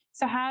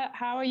 So how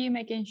are you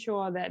making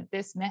sure that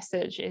this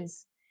message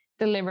is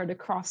delivered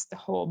across the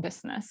whole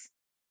business?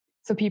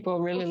 So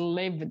people really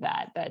live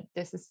that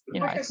this is,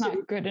 Like I it's said,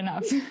 not good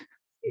enough.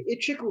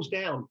 it trickles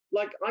down.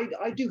 Like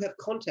I do have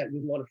contact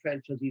with a lot of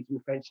franchisees and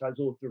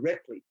franchisors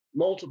directly.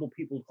 Multiple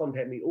people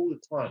contact me all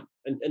the time.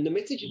 And the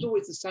message is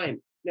always the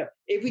same. Now,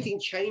 everything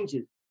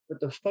changes,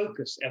 but the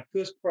focus, our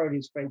first priority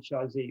is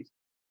franchisees.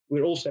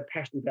 We're also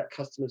passionate about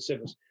customer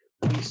service.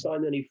 We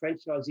sign only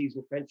franchisees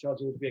and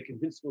franchisors we are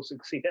convinced will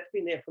succeed. That's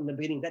been there from the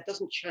beginning. That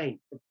doesn't change.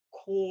 The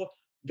core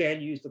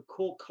values, the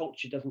core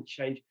culture doesn't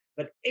change,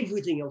 but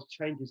everything else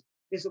changes.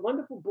 There's a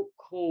wonderful book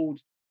called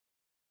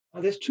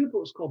there's two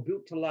books called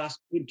Built to Last,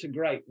 Good to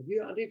Great. I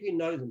don't know if you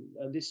know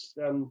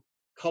them.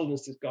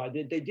 Collins, this guy,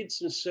 they did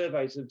some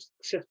surveys of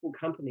successful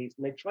companies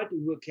and they tried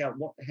to work out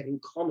what they had in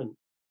common.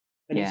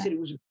 And he Yeah. said it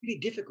was really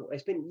difficult. They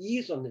spent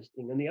years on this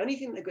thing. And the only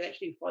thing they could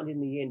actually find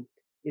in the end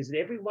is that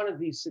every one of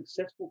these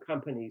successful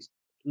companies,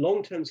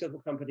 long-term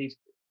successful companies,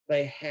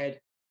 they had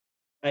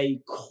a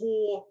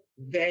core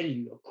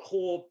value, a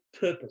core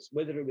purpose,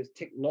 whether it was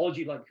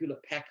technology like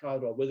Hewlett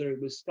Packard or whether it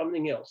was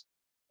something else.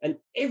 And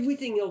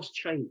everything else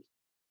changed.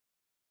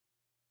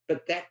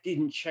 But that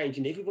didn't change.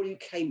 And everybody who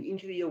came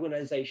into the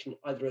organization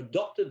either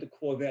adopted the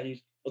core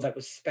values or they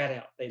were spat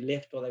out, they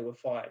left or they were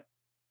fired.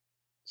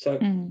 So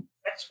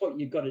that's what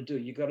you've got to do.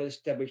 You've got to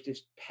establish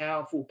this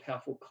powerful,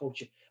 powerful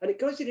culture. And it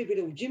goes at every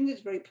level. Jim is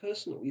very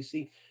personal. You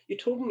see, you're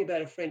talking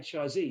about a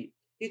franchisee.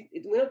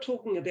 We're not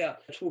talking about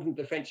talking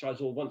to the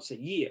franchisor once a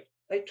year.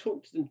 They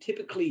talk to them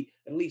typically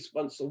at least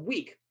once a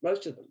week,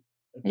 most of them.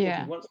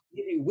 Yeah. Once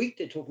every week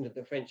they're talking to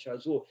the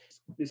franchisor.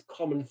 This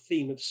common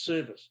theme of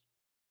service.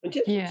 And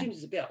just what Jim's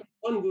is about.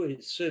 One word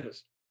is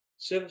service.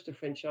 Service to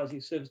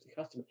franchisee, service to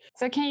customer.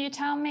 So can you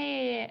tell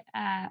me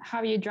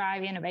how you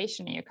drive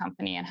innovation in your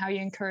company and how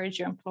you encourage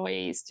your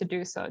employees to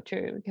do so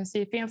too? Because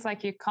it feels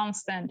like you're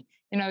constant,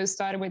 you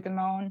started with the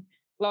own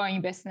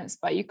blowing business,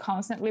 but you're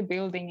constantly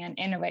building and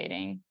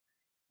innovating.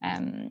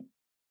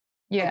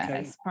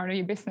 As part of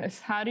your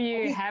business. How do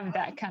you have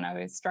that kind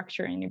of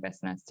structure in your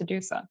business to do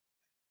so?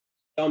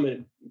 I'm a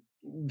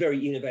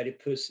very innovative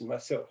person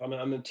myself.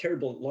 I'm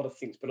terrible at a lot of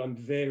things, but I'm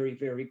very,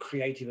 very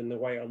creative in the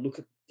way I look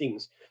at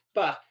things.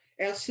 But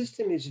our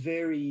system is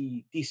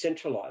very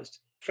decentralized.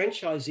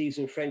 Franchisees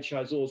and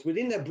franchisors,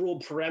 within their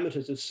broad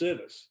parameters of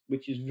service,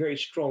 which is very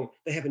strong,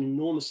 they have an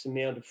enormous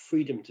amount of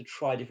freedom to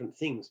try different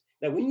things.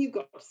 Now, when you've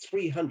got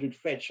 300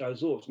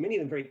 franchisors, many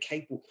of them very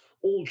capable,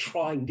 all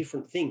trying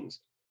different things,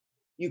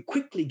 you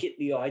quickly get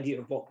the idea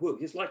of what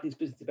works. It's like this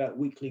business about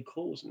weekly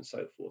calls and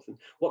so forth, and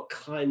what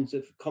kinds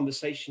of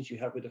conversations you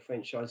have with the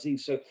franchisees.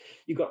 So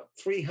you've got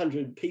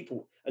 300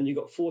 people and you've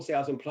got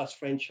 4,000 plus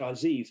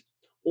franchisees,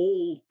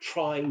 all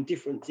trying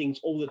different things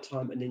all the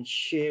time and then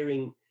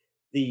sharing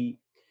the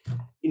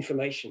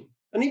information.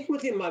 And even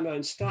within my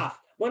own staff,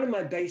 one of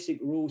my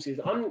basic rules is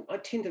I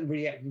tend to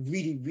react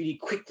really, really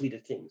quickly to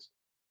things.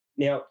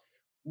 Now,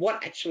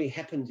 what actually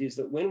happens is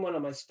that when one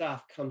of my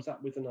staff comes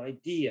up with an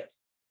idea,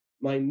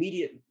 my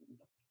immediate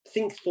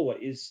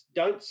thought is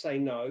don't say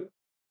no,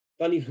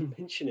 don't even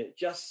mention it.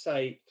 Just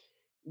say,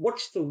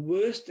 what's the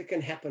worst that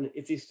can happen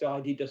if this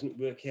idea doesn't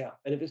work out?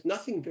 And if it's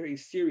nothing very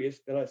serious,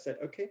 then I say,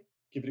 okay,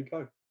 give it a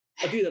go.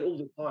 I do that all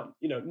the time,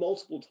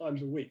 multiple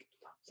times a week.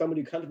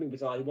 Somebody who comes to me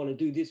with, I want to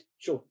do this,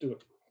 sure, do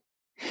it.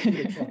 Give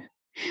it a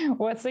try.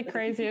 What's the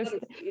craziest?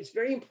 It's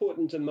very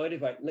important to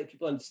motivate and let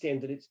people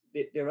understand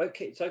that they're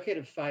okay. It's okay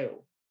to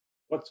fail.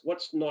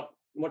 What's not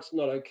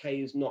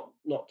okay is not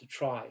to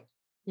try.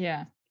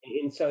 Yeah.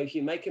 And so if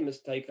you make a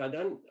mistake, I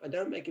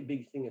don't make a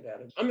big thing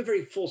about it. I'm a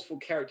very forceful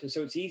character,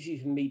 so it's easy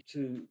for me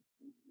to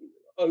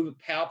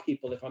overpower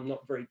people if I'm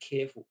not very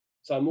careful.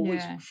 So I'm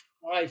always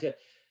trying to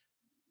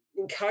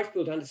encourage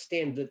people to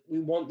understand that we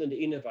want them to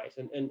innovate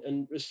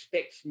and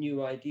respect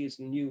new ideas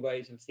and new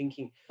ways of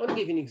thinking. I'll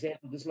give you an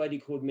example. This lady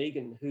called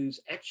Megan, who's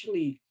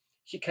actually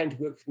She came to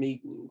work for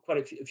me quite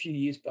a few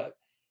years back,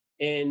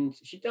 and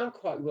she'd done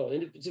quite well.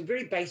 And it's a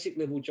very basic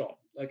level job.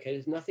 Okay,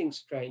 there's nothing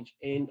strange.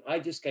 And I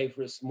just gave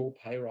her a small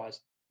pay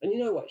rise. And you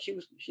know what? She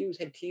was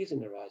had tears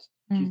in her eyes.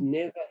 She's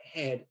never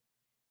had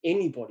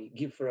anybody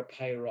give her a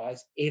pay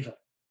rise ever.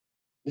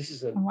 This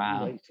is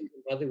Wow. she's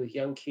a mother with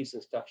young kids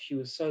and stuff. She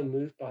was so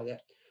moved by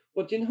that.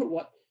 Well, do you know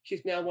what?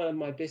 She's now one of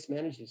my best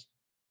managers.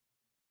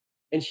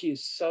 And she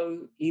is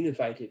so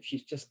innovative.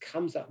 She just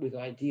comes up with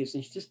ideas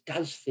and she just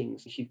does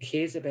things. She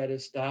cares about her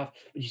staff,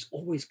 but she's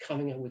always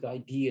coming up with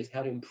ideas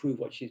how to improve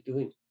what she's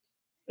doing.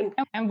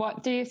 And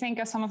what do you think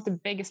are some of the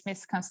biggest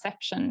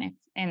misconceptions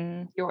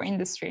in your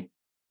industry?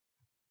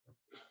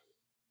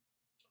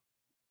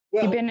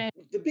 Well,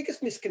 the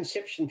biggest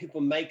misconception people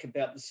make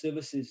about the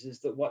services is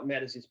that what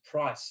matters is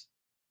price.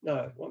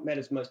 No, what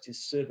matters most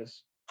is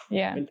service.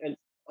 Yeah. And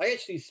I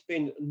actually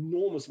spend an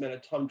enormous amount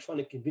of time trying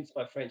to convince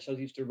my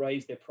franchisees to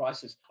raise their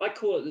prices. I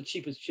call it the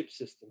cheapest chip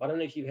system. I don't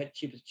know if you've had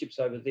cheapest chips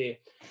over there,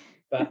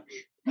 but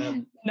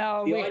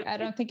no, I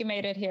don't think it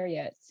made it here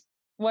yet.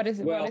 What is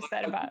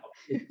that about?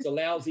 It's a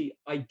lousy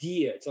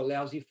idea. It's a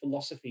lousy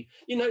philosophy.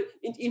 You know,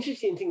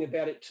 interesting thing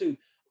about it too.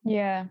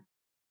 Yeah.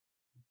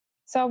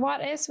 So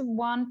what is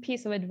one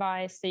piece of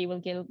advice that you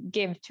will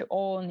give to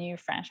all new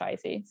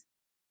franchisees?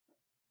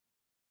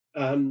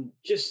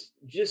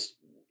 Just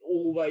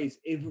always,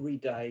 every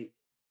day,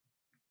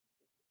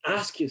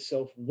 ask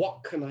yourself,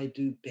 what can I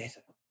do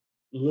better?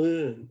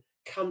 Learn,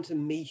 come to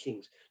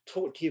meetings,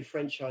 talk to your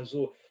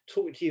franchisor,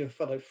 talk to your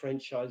fellow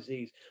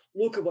franchisees,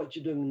 look at what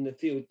you're doing in the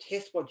field,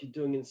 test what you're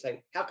doing and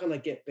saying, how can I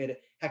get better?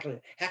 How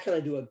can I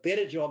do a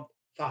better job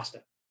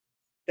faster?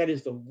 That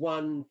is the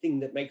one thing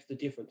that makes the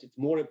difference. It's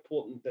more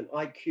important than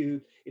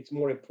IQ. It's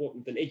more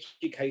important than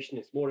education.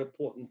 It's more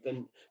important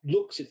than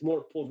looks. It's more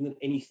important than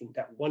anything,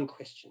 that one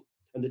question.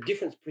 And the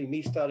difference between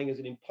me starting as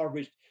an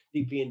impoverished,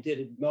 deeply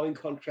indebted mowing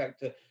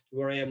contractor to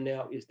where I am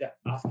now is that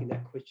asking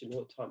that question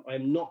all the time. I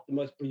am not the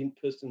most brilliant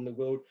person in the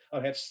world. I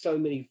have so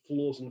many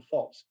flaws and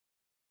faults,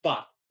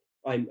 but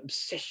I'm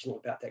obsessional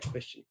about that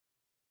question.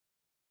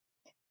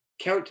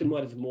 Character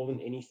matters more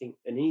than anything,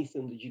 and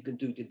anything that you can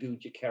do to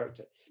build your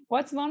character.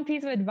 What's one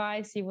piece of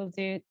advice you will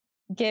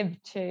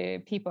give to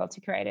people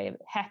to create a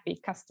happy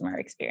customer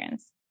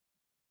experience?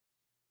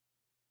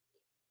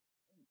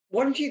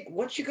 What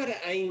you got to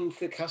aim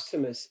for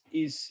customers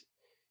is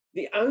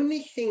the only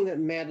thing that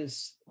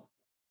matters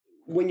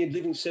when you're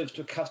delivering service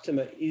to a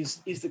customer is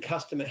the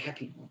customer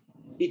happy.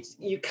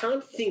 You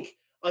can't think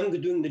I'm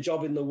doing the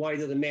job in the way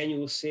that the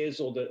manual says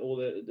or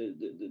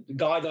the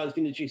guidelines of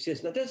the industry says.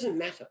 That doesn't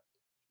matter.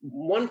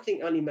 One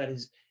thing only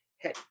matters: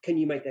 can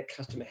you make that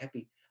customer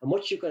happy? And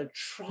what you've got to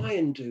try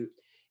and do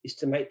is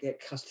to make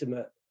that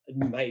customer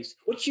amazed.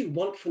 What you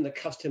want from the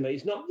customer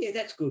is not, yeah,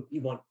 that's good.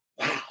 You want,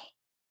 wow.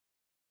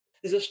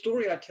 There's a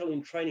story I tell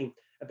in training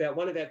about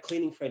one of our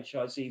cleaning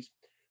franchisees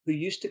who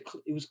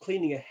was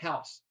cleaning a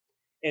house.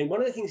 And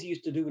one of the things he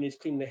used to do when he was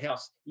cleaning the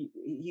house,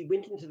 he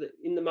went when he was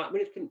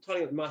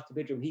tidying up the master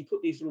bedroom, he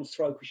put these little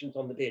throw cushions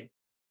on the bed.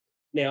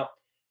 Now,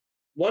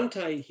 one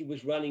day he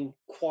was running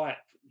quiet,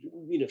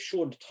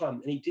 short of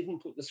time, and he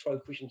didn't put the throw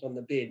cushions on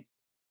the bed.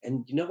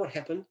 And you know what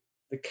happened?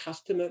 The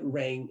customer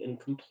rang and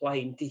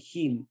complained to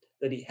him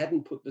that he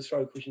hadn't put the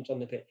throw cushions on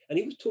the bed. And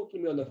he was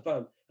talking to me on the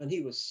phone, and he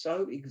was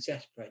so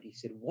exasperated. He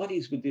said, what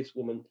is with this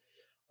woman?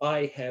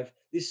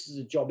 This is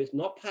a job. It's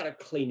not part of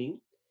cleaning.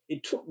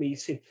 It took me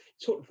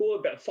for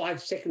about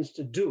 5 seconds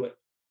to do it.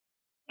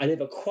 I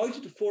never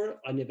quoted for it.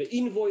 I never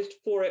invoiced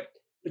for it.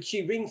 But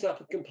she rings up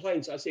and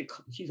complains. I said,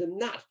 she's a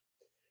nut.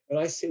 And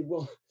I said,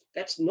 well,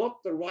 that's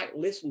not the right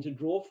lesson to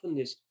draw from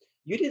this.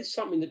 You did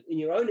something that in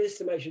your own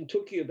estimation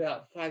took you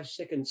about 5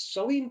 seconds,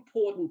 so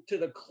important to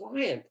the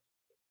client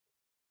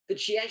that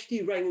she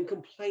actually rang and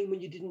complained when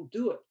you didn't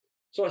do it.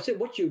 So I said,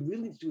 what you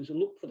really need to do is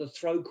look for the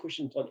throw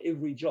cushions on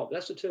every job.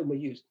 That's the term we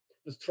use,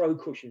 the throw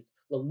cushions,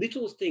 the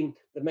little thing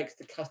that makes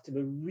the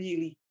customer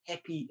really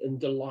happy and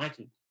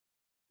delighted.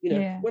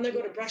 When they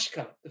got a brush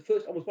cutter,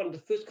 I was one of the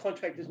first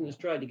contractors in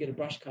Australia to get a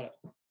brush cutter.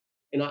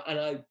 And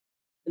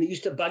it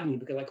used to bug me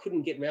because I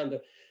couldn't get around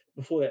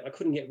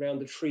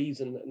the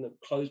trees and the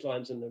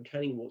clotheslines and the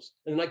retaining walls.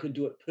 And then I could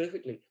do it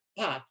perfectly.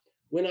 But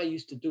when I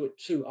used to do it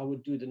too, I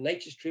would do the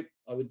nature strip,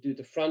 I would do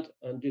the front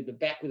and do the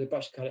back with a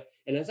brush cutter.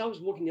 And as I was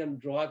walking down the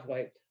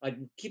driveway, I'd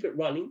keep it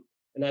running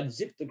and I'd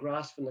zip the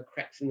grass from the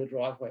cracks in the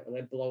driveway and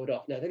I'd blow it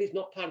off. Now, that is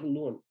not part of the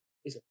lawn,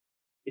 is it?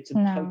 It's a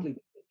totally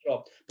different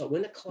job. But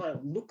when a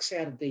client looks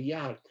out of their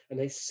yard and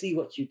they see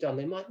what you've done,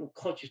 they might not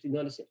consciously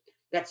notice it.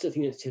 That's the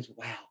thing that says,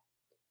 wow.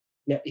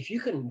 Now, if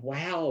you can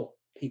wow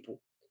people,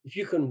 if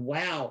you can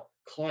wow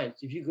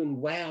clients, if you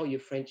can wow your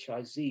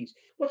franchisees,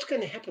 what's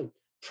going to happen?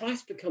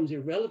 Price becomes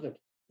irrelevant.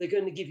 They're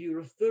going to give you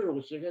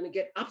referrals. They're going to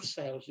get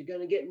upsales. You're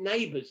going to get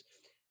neighbors.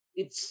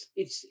 It's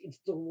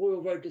the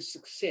royal road to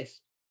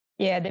success.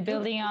 Yeah, they're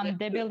building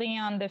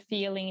on the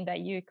feeling that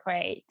you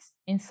create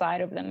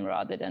inside of them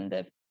rather than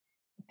the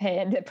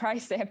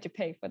price they have to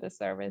pay for the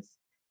service.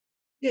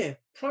 Yeah,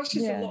 price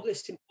is a lot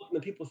less important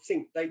than people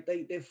think.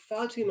 They're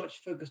far too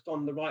much focused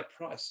on the right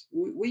price.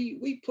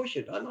 We push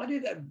it. And I do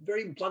that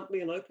very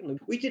bluntly and openly.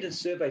 We did a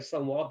survey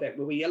some while back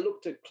where we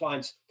looked at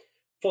clients,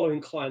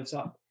 following clients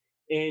up,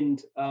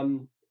 and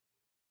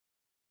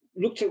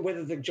looked at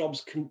whether the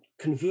jobs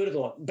converted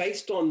or not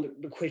based on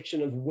the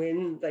question of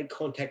when they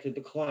contacted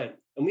the client.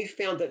 And we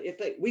found that if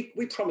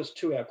we promised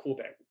 2-hour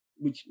callback,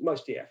 which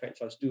most of our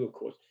franchise do, of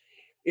course.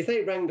 If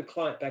they rang the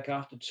client back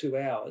after 2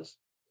 hours,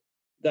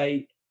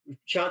 the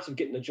chance of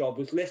getting the job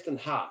was less than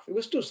half. It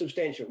was still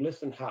substantial, less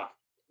than half.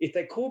 If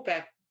they called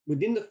back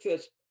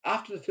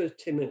after the first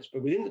 10 minutes,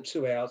 but within the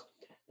 2 hours,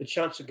 the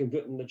chance of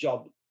converting the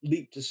job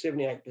leaped to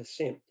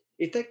 78%.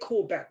 If they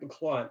called back the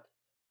client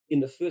in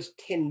the first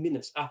 10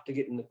 minutes after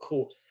getting the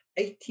call,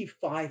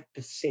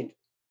 85%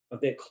 of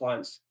their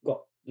clients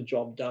got the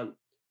job done.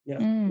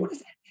 Now, what does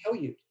that tell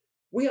you?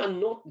 We are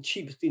not the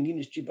cheapest in the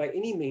industry by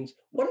any means.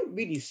 What it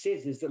really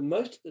says is that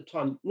most of the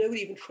time,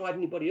 nobody even tried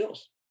anybody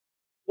else.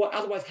 Well,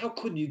 otherwise, how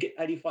could you get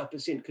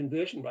 85%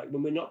 conversion rate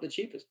when we're not the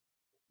cheapest?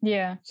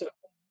 Yeah. So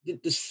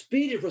the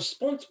speed of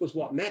response was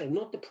what mattered,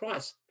 not the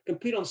price.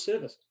 Compete on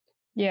service.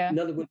 Yeah. In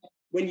other words,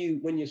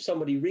 when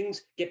somebody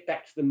rings, get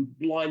back to them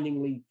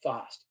blindingly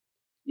fast.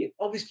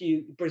 Obviously,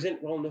 you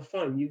present well on the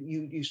phone.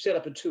 You set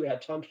up a 2-hour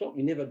time slot.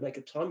 You never make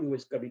a time. You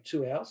always got to be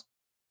 2 hours.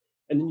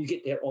 And then you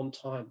get there on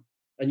time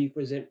and you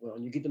present well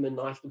and you give them a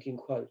nice looking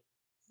quote.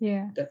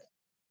 Yeah.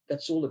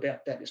 That's all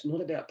about that. It's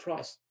not about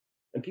price.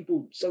 And people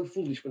are so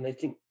foolish when they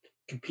think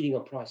competing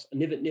on price. I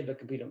never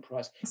compete on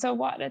price. So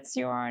what is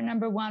your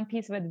number one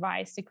piece of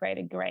advice to create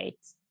a great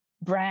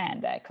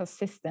brand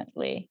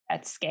consistently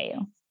at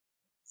scale?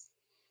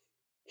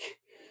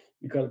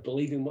 You've got to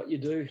believe in what you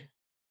do.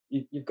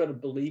 You've got to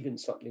believe in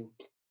something.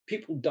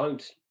 People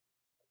don't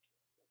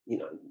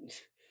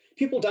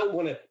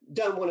want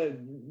to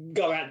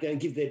go out there and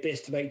give their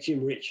best to make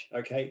Jim rich.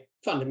 Okay,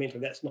 fundamentally,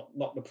 that's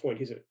not the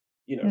point, is it?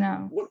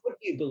 No. What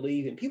do you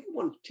believe in? People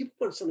want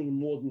something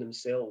more than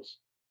themselves.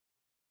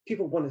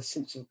 People want a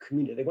sense of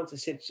community. They want a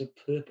sense of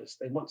purpose.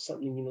 They want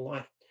something in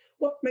life.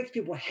 What makes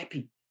people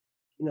happy?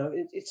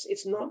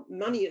 It's not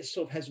money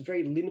itself has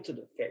very limited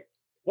effect.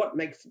 What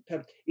makes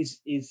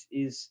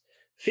is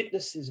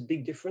fitness is a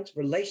big difference.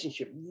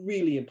 Relationship,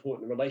 really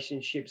important.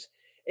 Relationships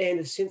and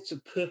a sense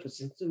of purpose,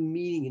 a sense of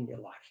meaning in your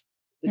life,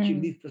 that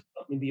you live for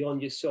something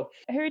beyond yourself.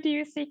 Who do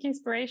you seek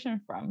inspiration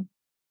from?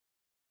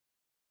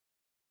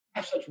 I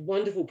have such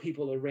wonderful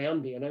people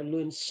around me, and I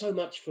learn so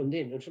much from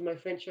them and from my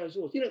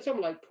franchisors.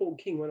 Someone like Paul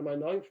King, one of my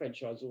known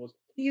franchisors,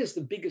 he is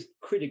the biggest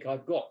critic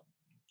I've got.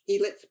 He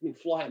lets me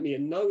fly at me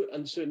in no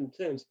uncertain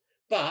terms,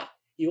 but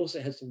he also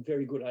has some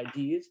very good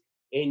ideas,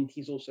 and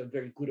he's also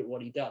very good at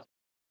what he does.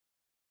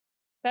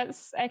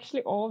 That's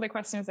actually all the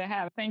questions I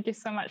have. Thank you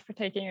so much for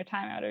taking your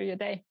time out of your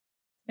day.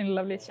 It's been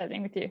lovely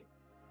chatting with you.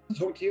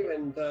 Talk to you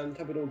and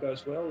hope it all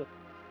goes well.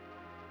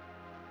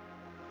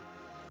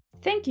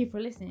 Thank you for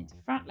listening to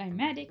Frontline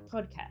Magic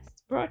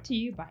Podcast, brought to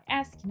you by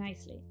Ask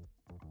Nicely.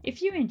 If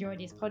you enjoyed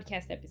this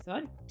podcast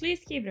episode,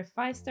 please give it a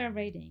 5-star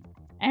rating.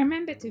 And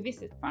remember to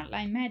visit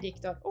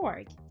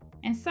frontlinemagic.org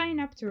and sign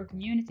up to our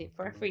community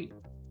for free.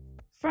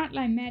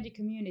 Frontline Magic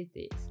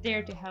Community is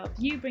there to help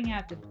you bring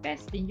out the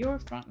best in your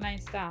frontline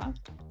staff.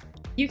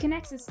 You can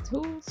access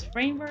tools,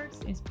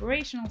 frameworks,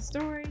 inspirational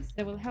stories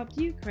that will help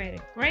you create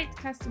a great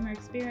customer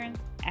experience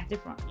at the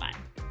frontline.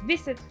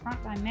 Visit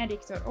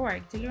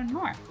frontlinemagic.org to learn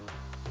more.